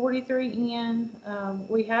 143 in.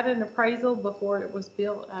 We had an appraisal before it was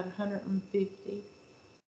built at 150.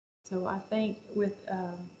 So I think with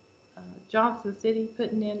Johnson City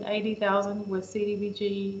putting in 80,000 with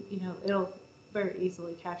CDBG, it'll very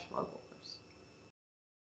easily cash flow for us.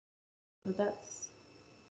 So that's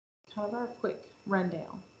kind of our quick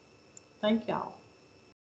rundown. Thank y'all.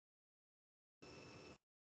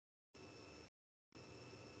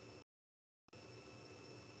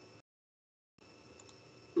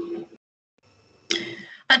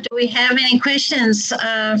 Do we have any questions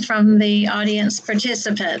from the audience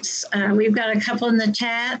participants? We've got a couple in the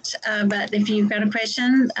chat, but if you've got a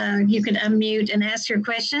question, you can unmute and ask your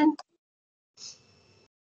question.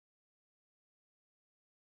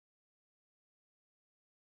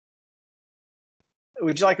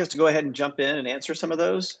 Would you like us to go ahead and jump in and answer some of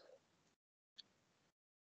those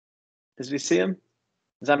as we see them?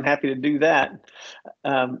 Because I'm happy to do that.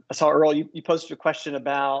 I saw Earl, you posted a question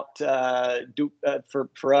about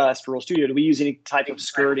for us, for Rural Studio, do we use any type of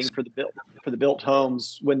skirting for the built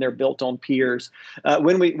homes when they're built on piers?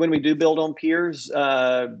 When we do build on piers,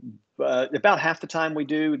 about half the time we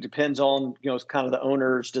do. It depends on kind of the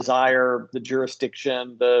owner's desire, the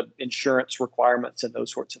jurisdiction, the insurance requirements, and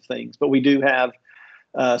those sorts of things. But we do have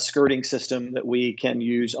a skirting system that we can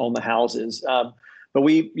use on the houses. But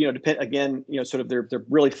we, depend again, sort of they're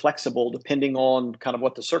really flexible depending on kind of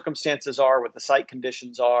what the circumstances are, what the site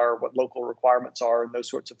conditions are, what local requirements are, and those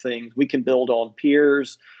sorts of things. We can build on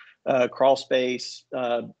piers, crawl space,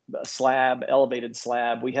 slab, elevated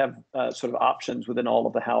slab. We have sort of options within all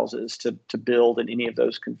of the houses to build in any of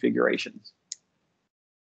those configurations.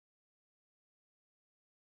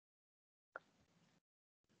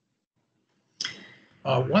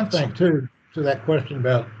 One thing too, to that question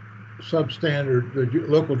about substandard, the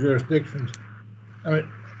local jurisdictions. I mean,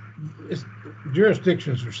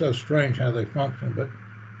 jurisdictions are so strange how they function, but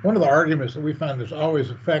one of the arguments that we find is always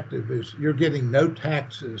effective is you're getting no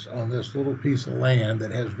taxes on this little piece of land that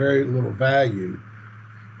has very little value.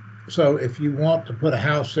 So if you want to put a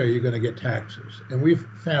house there, you're going to get taxes. And we've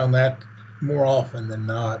found that more often than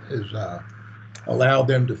not has allowed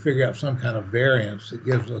them to figure out some kind of variance that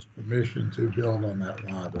gives us permission to build on that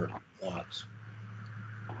lot or lots.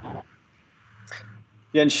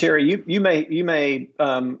 Yeah, and Sherry, you may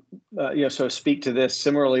so speak to this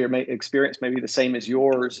similarly, or may experience maybe the same as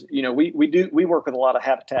yours. We work with a lot of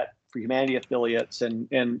Habitat for Humanity affiliates, and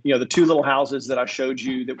the two little houses that I showed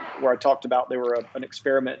you where I talked about they were an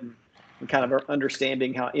experiment and kind of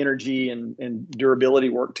understanding how energy and durability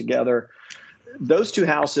work together. Those two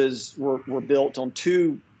houses were built on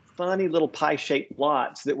two funny little pie-shaped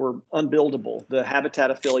lots that were unbuildable. The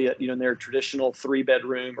Habitat affiliate, in their traditional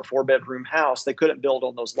 3-bedroom or 4-bedroom house, they couldn't build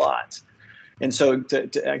on those lots. And so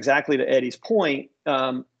exactly to Eddie's point,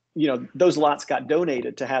 those lots got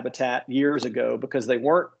donated to Habitat years ago because they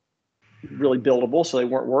weren't really buildable, so they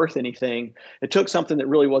weren't worth anything. It took something that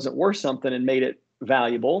really wasn't worth something and made it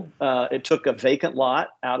valuable. It took a vacant lot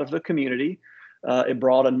out of the community. It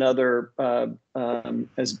brought another,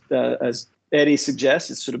 as Eddie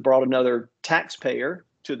suggests, it sort of brought another taxpayer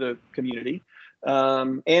to the community,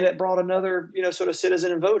 and it brought another, sort of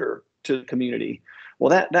citizen and voter to the community.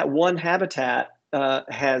 Well, that one Habitat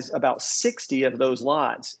has about 60 of those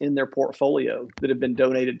lots in their portfolio that have been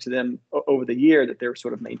donated to them over the year that they're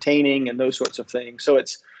sort of maintaining and those sorts of things. So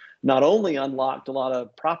it's not only unlocked a lot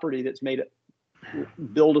of property that's made it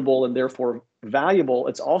buildable and therefore valuable,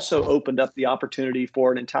 it's also opened up the opportunity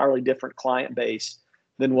for an entirely different client base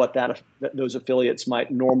than what those affiliates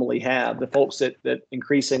might normally have. The folks that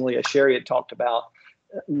increasingly, as Sherry had talked about,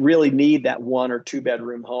 really need that 1 or 2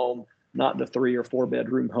 bedroom home, not the 3 or 4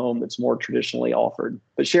 bedroom home that's more traditionally offered.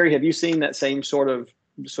 But Sherry, have you seen that same sort of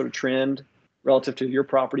trend relative to your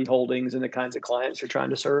property holdings and the kinds of clients you're trying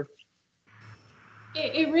to serve?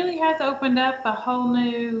 It really has opened up a whole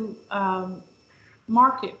new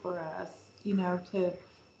market for us, to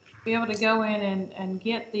be able to go in and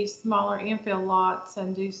get these smaller infill lots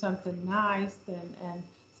and do something nice and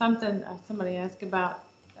something somebody asked about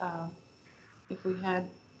if we had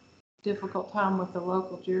difficult time with the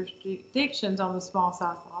local jurisdictions on the small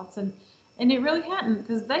size lots, and it really hadn't,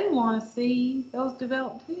 because they want to see those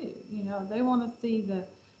developed too. They want to see the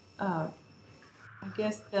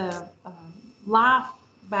life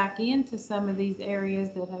back into some of these areas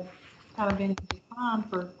that have kind of been in decline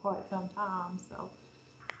for quite some time. So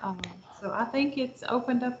I think it's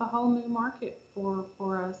opened up a whole new market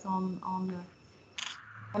for us on the.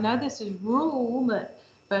 I know this is rural, but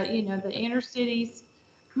the inner cities.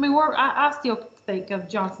 I mean, I still think of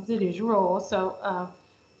Johnson City as rural, so,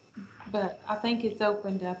 but I think it's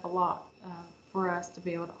opened up a lot for us to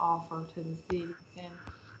be able to offer to the cities,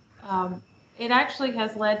 and it actually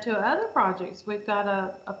has led to other projects. We've got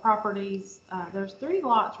a properties. There's 3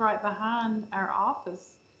 lots right behind our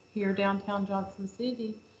office here downtown Johnson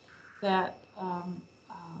City that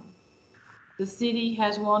the city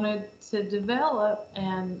has wanted to develop,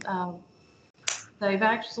 and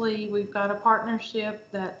we've got a partnership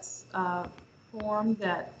that's formed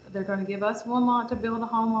that they're going to give us 1 lot to build a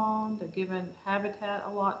home on. They're giving Habitat a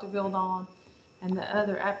lot to build on, and the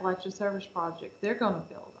other Appalachia Service Project, they're going to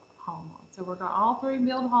build a home on. So we're going to all 3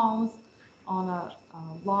 build homes on a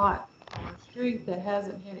lot on a street that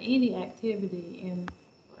hasn't had any activity in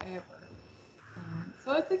forever.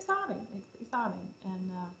 So it's exciting.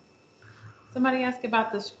 And somebody asked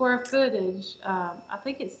about the square footage. I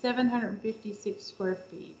think it's 756 square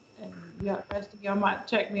feet. And the rest of y'all might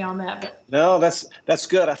check me on that. But no, that's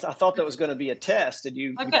good. I thought that was going to be a test, and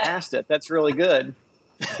you passed it. That's really good.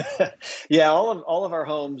 Yeah, all of our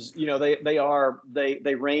homes,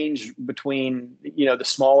 they range between the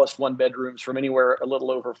smallest 1 bedrooms from anywhere a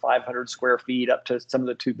little over 500 square feet up to some of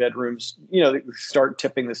the 2 bedrooms. Start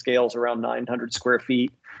tipping the scales around 900 square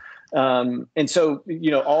feet. And so,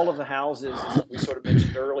 all of the houses, as we sort of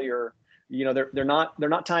mentioned earlier, they're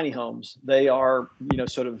not tiny homes. They are,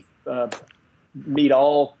 sort of meet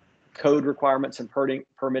all code requirements and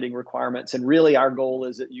permitting requirements. And really our goal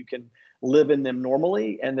is that you can live in them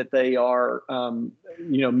normally, and that they are,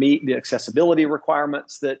 meet the accessibility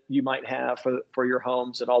requirements that you might have for your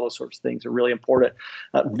homes, and all those sorts of things are really important.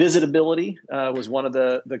 Visitability was one of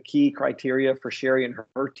the key criteria for Sherry and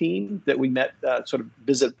her team, that we met sort of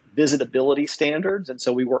visitability standards. And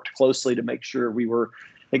so we worked closely to make sure we were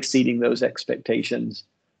exceeding those expectations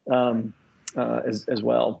as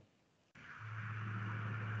well.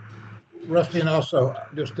 Rusty, and also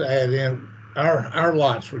just to add in, our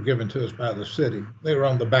lots were given to us by the city. They were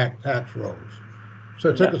on the back tax rolls. So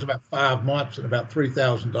it took us about 5 months and about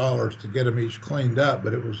 $3,000 to get them each cleaned up,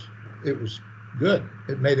 but it was good.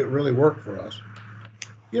 It made it really work for us.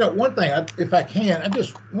 One thing, if I can,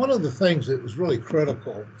 one of the things that was really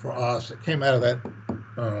critical for us that came out of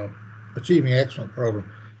that Achieving Excellence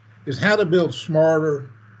program is how to build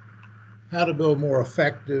smarter, how to build more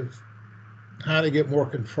effective, how to get more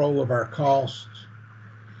control of our costs,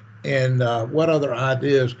 and what other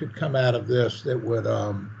ideas could come out of this that would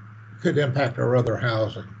could impact our other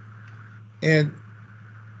housing. And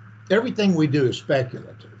everything we do is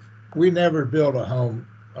speculative. We never build a home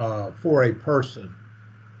for a person,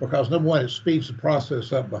 because number one, it speeds the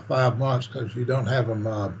process up by 5 months because you don't have them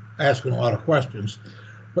asking a lot of questions.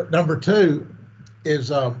 But number two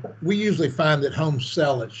is we usually find that homes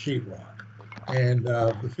sell at sheetrock. And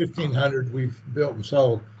the 1,500 we've built and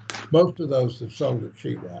sold, most of those have sold at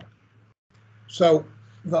sheetrock. So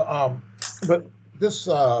but this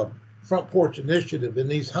front porch initiative in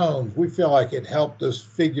these homes, we feel like it helped us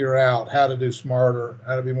figure out how to do smarter,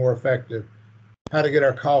 how to be more effective, how to get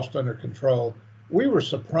our cost under control. We were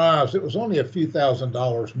surprised. It was only a few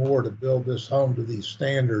 $1,000s more to build this home to these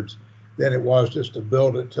standards than it was just to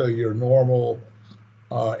build it to your normal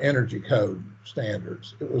energy code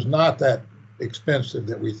standards. It was not that expensive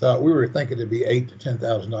that we thought. We were thinking it'd be $8,000 to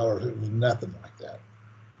 $10,000. It was nothing like that.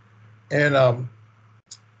 And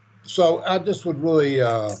so I just would really,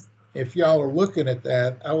 if y'all are looking at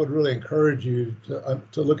that, I would really encourage you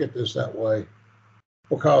to look at this that way,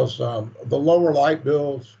 because the lower light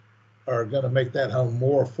bills are going to make that home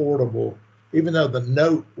more affordable, even though the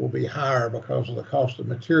note will be higher because of the cost of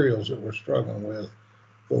materials that we're struggling with.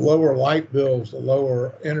 The lower light bills, the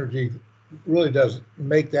lower energy really does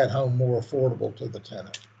make that home more affordable to the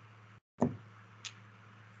tenant.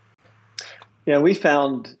 Yeah, we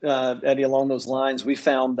found, Eddie, along those lines, we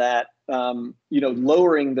found that,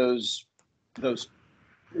 lowering those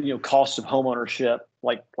costs of homeownership,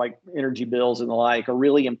 like energy bills and the like, are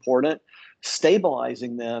really important.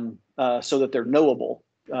 Stabilizing them so that they're knowable,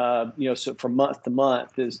 so from month to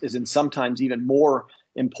month is in sometimes even more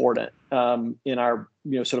important in our,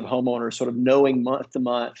 sort of homeowners, sort of knowing month to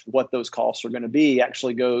month what those costs are going to be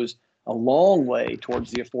actually goes a long way towards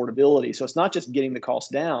the affordability. So it's not just getting the costs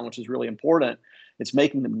down, which is really important. It's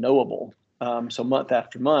making them knowable. So month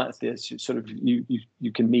after month, it's sort of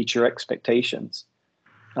you can meet your expectations.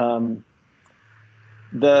 Sherry,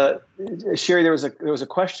 there was a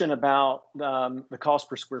question about the cost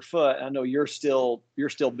per square foot. I know you're still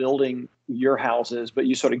building your houses, but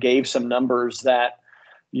you sort of gave some numbers that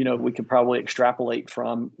we could probably extrapolate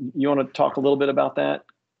from. You want to talk a little bit about that?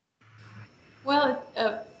 Well,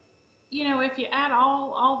 if you add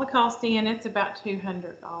all the cost in, it's about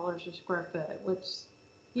 $200 a square foot, which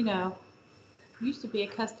used to be a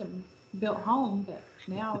custom built home, but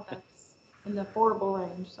now that's in the affordable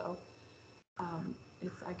range. So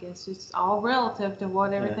I guess it's all relative to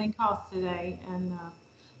what everything costs today. And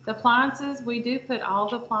the appliances, we do put all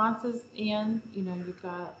the appliances in. You've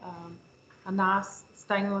got a nice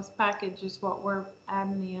stainless package is what we're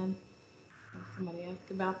adding in. Somebody asked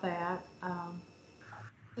about that.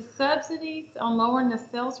 The subsidies on lowering the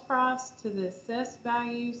sales price to the assessed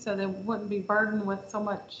value so they wouldn't be burdened with so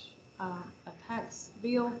much a tax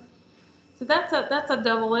bill. So that's a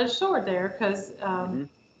double-edged sword there, because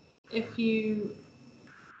if you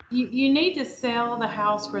need to sell the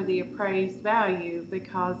house for the appraised value,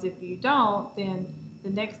 because if you don't, then the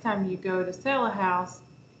next time you go to sell a house,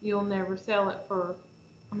 you'll never sell it for,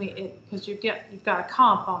 because you've got a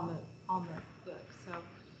comp on the books.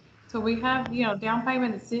 So we have, down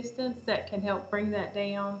payment assistance that can help bring that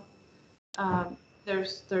down.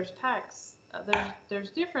 There's tax,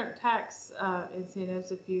 there's different tax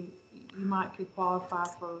incentives if you could qualify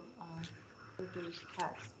for reduced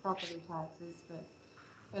property taxes,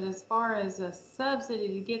 but as far as a subsidy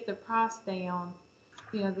to get the price down,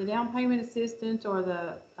 the down payment assistance or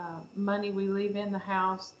the money we leave in the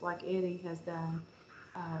house, like Eddie has done,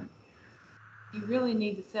 you really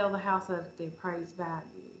need to sell the house at the appraised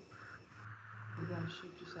value. You're going to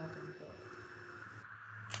shoot yourself in the foot.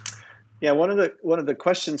 Yeah, one of the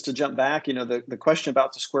questions, to jump back, the question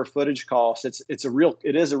about the square footage cost, it is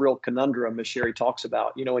a real conundrum, as Sherry talks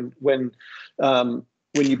about. When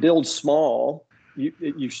you build small,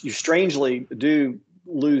 you strangely do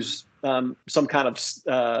lose some kind of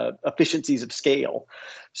efficiencies of scale.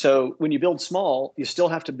 So when you build small, you still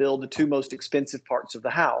have to build the two most expensive parts of the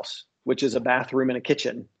house, which is a bathroom and a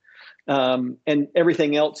kitchen, and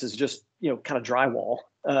everything else is just kind of drywall.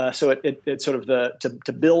 So it's sort of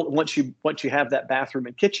to build, once you have that bathroom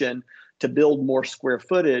and kitchen, to build more square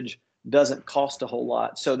footage doesn't cost a whole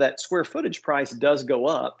lot. So that square footage price does go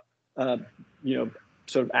up,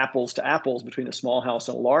 sort of apples to apples between a small house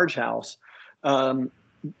and a large house.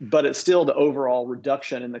 But it's still, the overall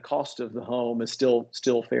reduction in the cost of the home is still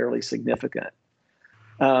fairly significant.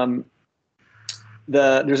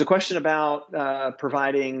 There's a question about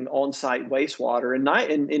providing on-site wastewater, and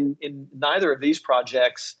in neither of these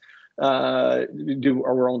projects do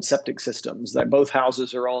our own septic systems. That both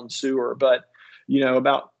houses are on sewer, but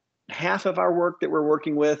about half of our work that we're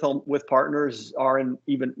working with partners are in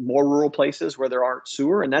even more rural places where there aren't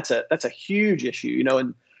sewer, and that's a huge issue.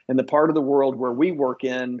 In the part of the world where we work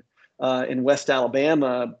in West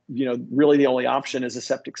Alabama, really the only option is a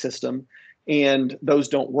septic system. And those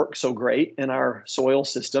don't work so great in our soil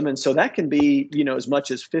system. And so that can be, as much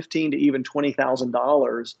as $15,000 to even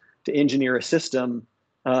 $20,000 to engineer a system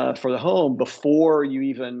for the home before you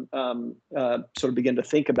even sort of begin to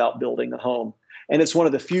think about building a home. And it's one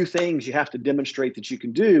of the few things you have to demonstrate that you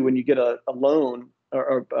can do when you get a loan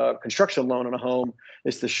or construction loan on a home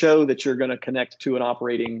is to show that you're going to connect to an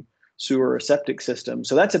operating sewer or septic system.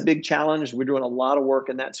 So that's a big challenge. We're doing a lot of work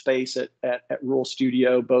in that space at Rural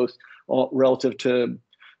Studio, both relative to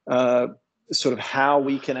sort of how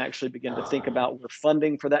we can actually begin to think about where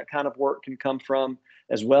funding for that kind of work can come from,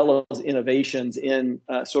 as well as innovations in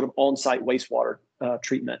sort of on-site wastewater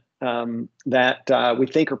treatment that we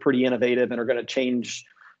think are pretty innovative and are going to change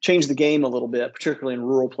the game a little bit, particularly in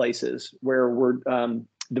rural places where we're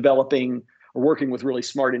developing or working with really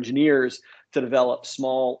smart engineers to develop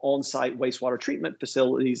small on-site wastewater treatment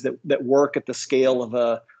facilities that work at the scale of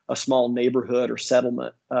a small neighborhood or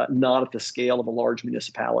settlement, not at the scale of a large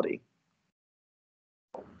municipality.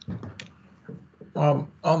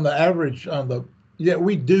 On the average,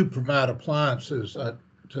 we do provide appliances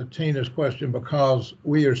to Tina's question, because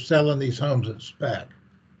we are selling these homes at spec.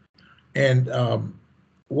 And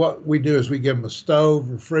what we do is we give them a stove,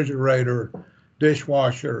 refrigerator,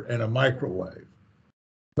 dishwasher, and a microwave.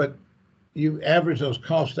 But you average those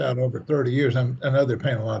costs out over 30 years. I know they're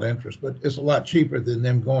paying a lot of interest, but it's a lot cheaper than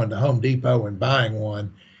them going to Home Depot and buying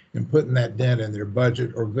one and putting that dent in their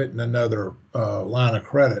budget or getting another line of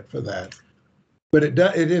credit for that. But it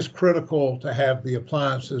is critical to have the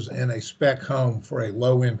appliances in a spec home for a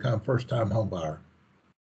low-income first-time home buyer,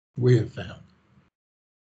 we have found.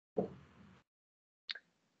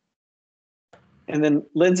 And then,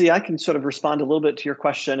 Lindsay, I can sort of respond a little bit to your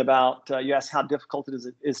question about, you asked how difficult it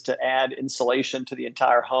is to add insulation to the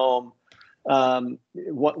entire home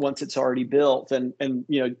once it's already built. And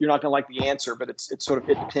you're not going to like the answer, but it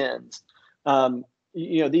depends.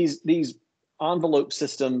 These envelope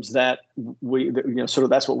systems that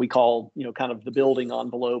that's what we call, kind of the building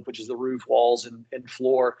envelope, which is the roof, walls, and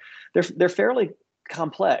floor. They're fairly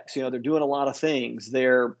complex. They're doing a lot of things.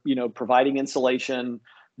 They're, providing insulation.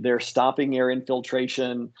 They're stopping air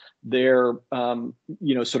infiltration. They're,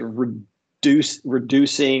 sort of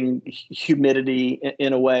reducing humidity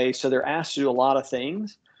in a way. So they're asked to do a lot of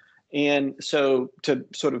things. And so to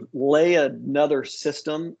sort of lay another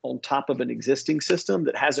system on top of an existing system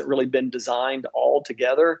that hasn't really been designed all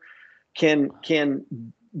together can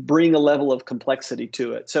bring a level of complexity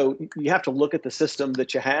to it. So you have to look at the system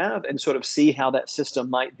that you have and sort of see how that system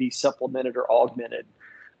might be supplemented or augmented.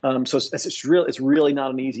 So it's really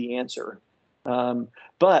not an easy answer.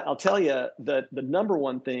 But I'll tell you the number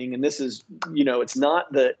one thing, and this is, it's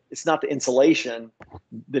not the insulation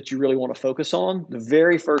that you really want to focus on. The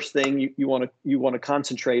very first thing you want to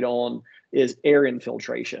concentrate on is air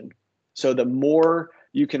infiltration. So the more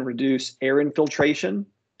you can reduce air infiltration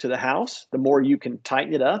to the house, the more you can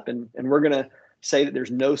tighten it up. And we're going to say that there's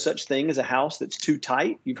no such thing as a house that's too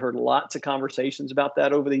tight. You've heard lots of conversations about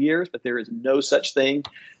that over the years, but there is no such thing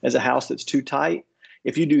as a house that's too tight.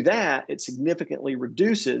 If you do that, it significantly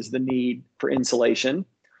reduces the need for insulation.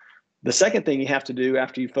 The second thing you have to do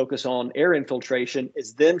after you focus on air infiltration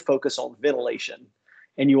is then focus on ventilation.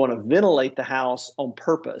 And you want to ventilate the house on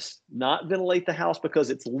purpose, not ventilate the house because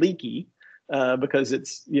it's leaky, because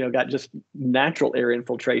it's got just natural air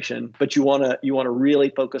infiltration, but you want to really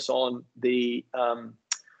focus on the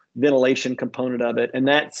ventilation component of it, and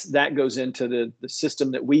that goes into the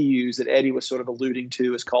system that we use that Eddie was sort of alluding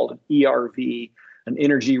to, is called an ERV, an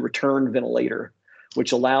energy return ventilator,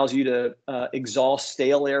 which allows you to exhaust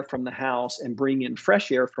stale air from the house and bring in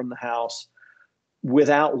fresh air from the house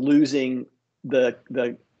without losing the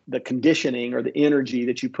conditioning or the energy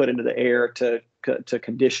that you put into the air to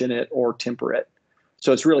condition it or temper it.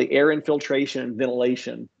 So it's really air infiltration and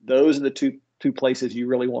ventilation. Those are the two places you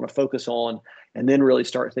really want to focus on, and then really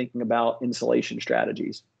start thinking about insulation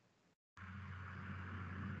strategies.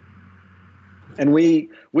 And we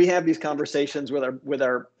have these conversations with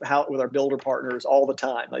our builder partners all the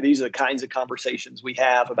time. Like, these are the kinds of conversations we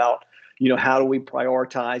have about, how do we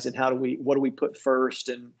prioritize and what do we put first,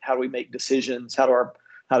 and how do we make decisions? How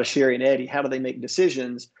do Sherry and Eddie, how do they make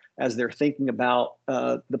decisions as they're thinking about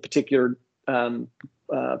the particular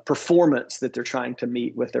performance that they're trying to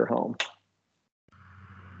meet with their home?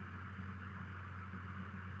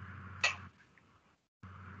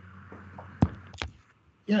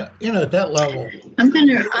 At that level.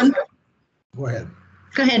 Go ahead.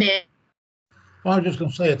 Go ahead, Ed. Well, I was just going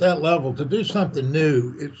to say, at that level, to do something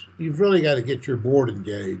new, you've really got to get your board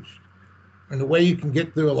engaged. And the way you can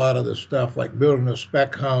get through a lot of this stuff, like building a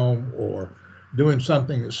spec home or doing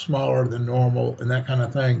something that's smaller than normal and that kind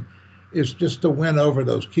of thing, is just to win over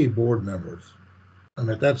those key board members. I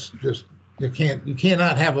mean, that's just, you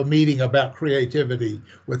cannot have a meeting about creativity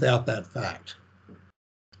without that fact.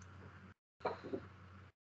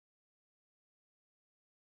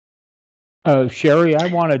 Sherry, I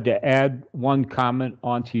wanted to add one comment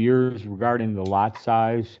onto yours regarding the lot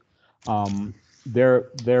size. There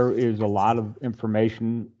is a lot of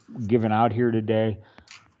information given out here today.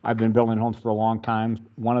 I've been building homes for a long time.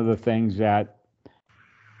 One of the things that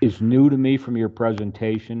is new to me from your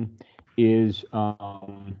presentation is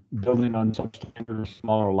building on substandard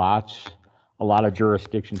smaller lots. A lot of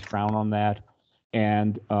jurisdictions frown on that.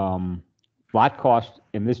 And lot costs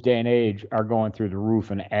in this day and age are going through the roof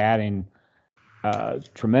and adding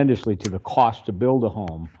tremendously to the cost to build a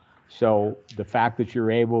home. So the fact that you're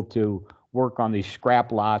able to work on these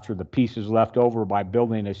scrap lots or the pieces left over by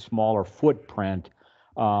building a smaller footprint,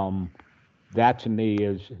 that to me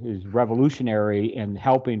is revolutionary in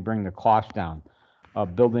helping bring the cost down.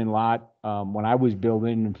 Building lot, when I was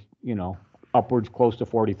building, upwards close to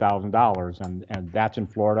 $40,000, and that's in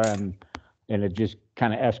Florida, and it just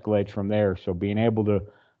kind of escalates from there. So being able to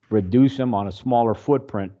reduce them on a smaller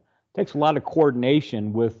footprint takes a lot of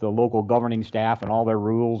coordination with the local governing staff and all their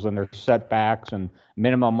rules and their setbacks and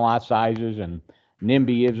minimum lot sizes and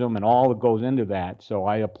NIMBYism and all that goes into that. So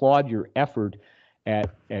I applaud your effort at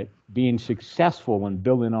being successful in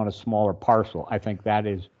building on a smaller parcel. I think that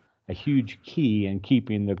is a huge key in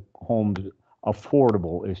keeping the homes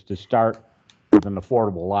affordable, is to start with an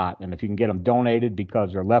affordable lot. And if you can get them donated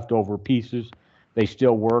because they're leftover pieces, they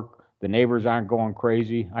still work, the neighbors aren't going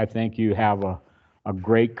crazy, I think you have a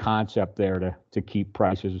great concept there to keep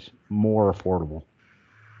prices more affordable.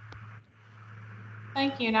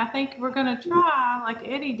 Thank you. And I think we're going to try, like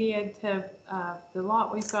Eddie did, to the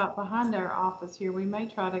lot we've got behind our office here, we may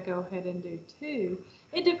try to go ahead and do 2.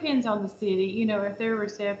 It depends on the city, if they're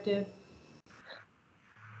receptive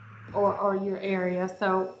or your area.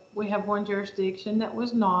 So we have one jurisdiction that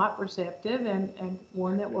was not receptive and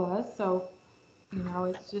one that was. So,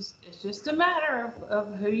 it's just a matter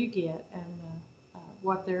of who you get and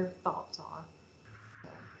what their thoughts are.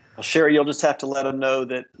 Well, Sherry, you'll just have to let them know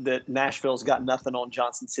that Nashville's got nothing on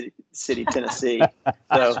Johnson City, Tennessee.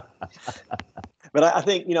 So, but I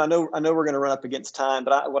think I know we're going to run up against time.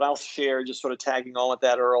 But what I'll share, just sort of tagging on with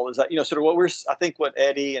that, Earl, is that sort of I think what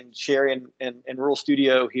Eddie and Sherry and Rural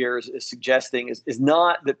Studio here is suggesting is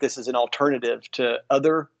not that this is an alternative to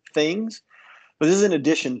other things, but this is in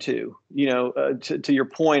addition to, to your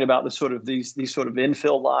point about the sort of these sort of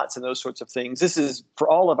infill lots and those sorts of things. This is for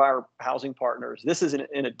all of our housing partners. This is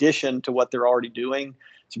in addition to what they're already doing.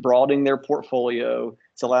 It's broadening their portfolio.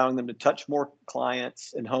 It's allowing them to touch more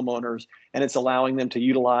clients and homeowners, and it's allowing them to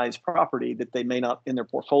utilize property that they may not in their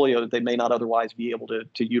portfolio that they may not otherwise be able to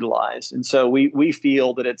utilize. And so we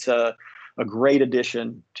feel that it's a great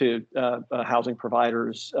addition to housing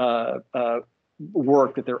providers'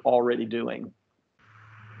 work that they're already doing.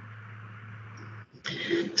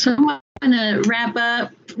 So I'm going to wrap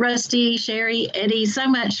up. Rusty, Sherry, Eddie,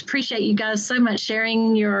 appreciate you guys so much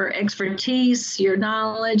sharing your expertise, your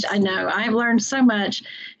knowledge. I know I've learned so much.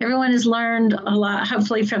 Everyone has learned a lot,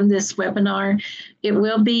 hopefully, from this webinar. It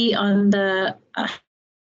will be on the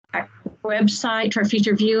website for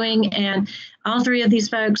future viewing, and all 3 of these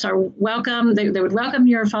folks are welcome. They would welcome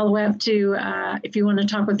your follow-up to, if you want to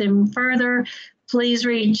talk with them further, please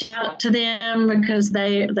reach out to them because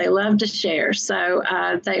they love to share. So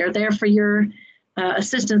they are there for your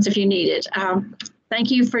assistance if you need it.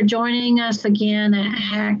 Thank you for joining us again at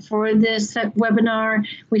HACC for this webinar.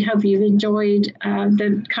 We hope you've enjoyed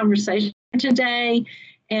the conversation today.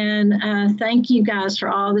 And thank you guys for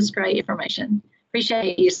all this great information.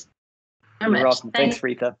 Appreciate you so much. You're welcome. Thanks,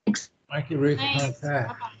 Retha. Thank you, Retha. Thanks.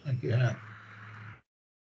 Thank you, Hank.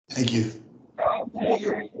 Thank you.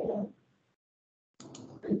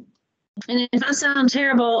 And if I sound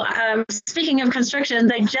terrible, speaking of construction,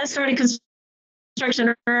 they just started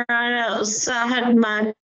construction right outside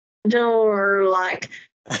my door, like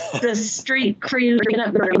the street crew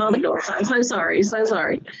up the door. I'm so sorry.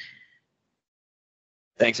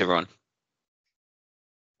 Thanks, everyone.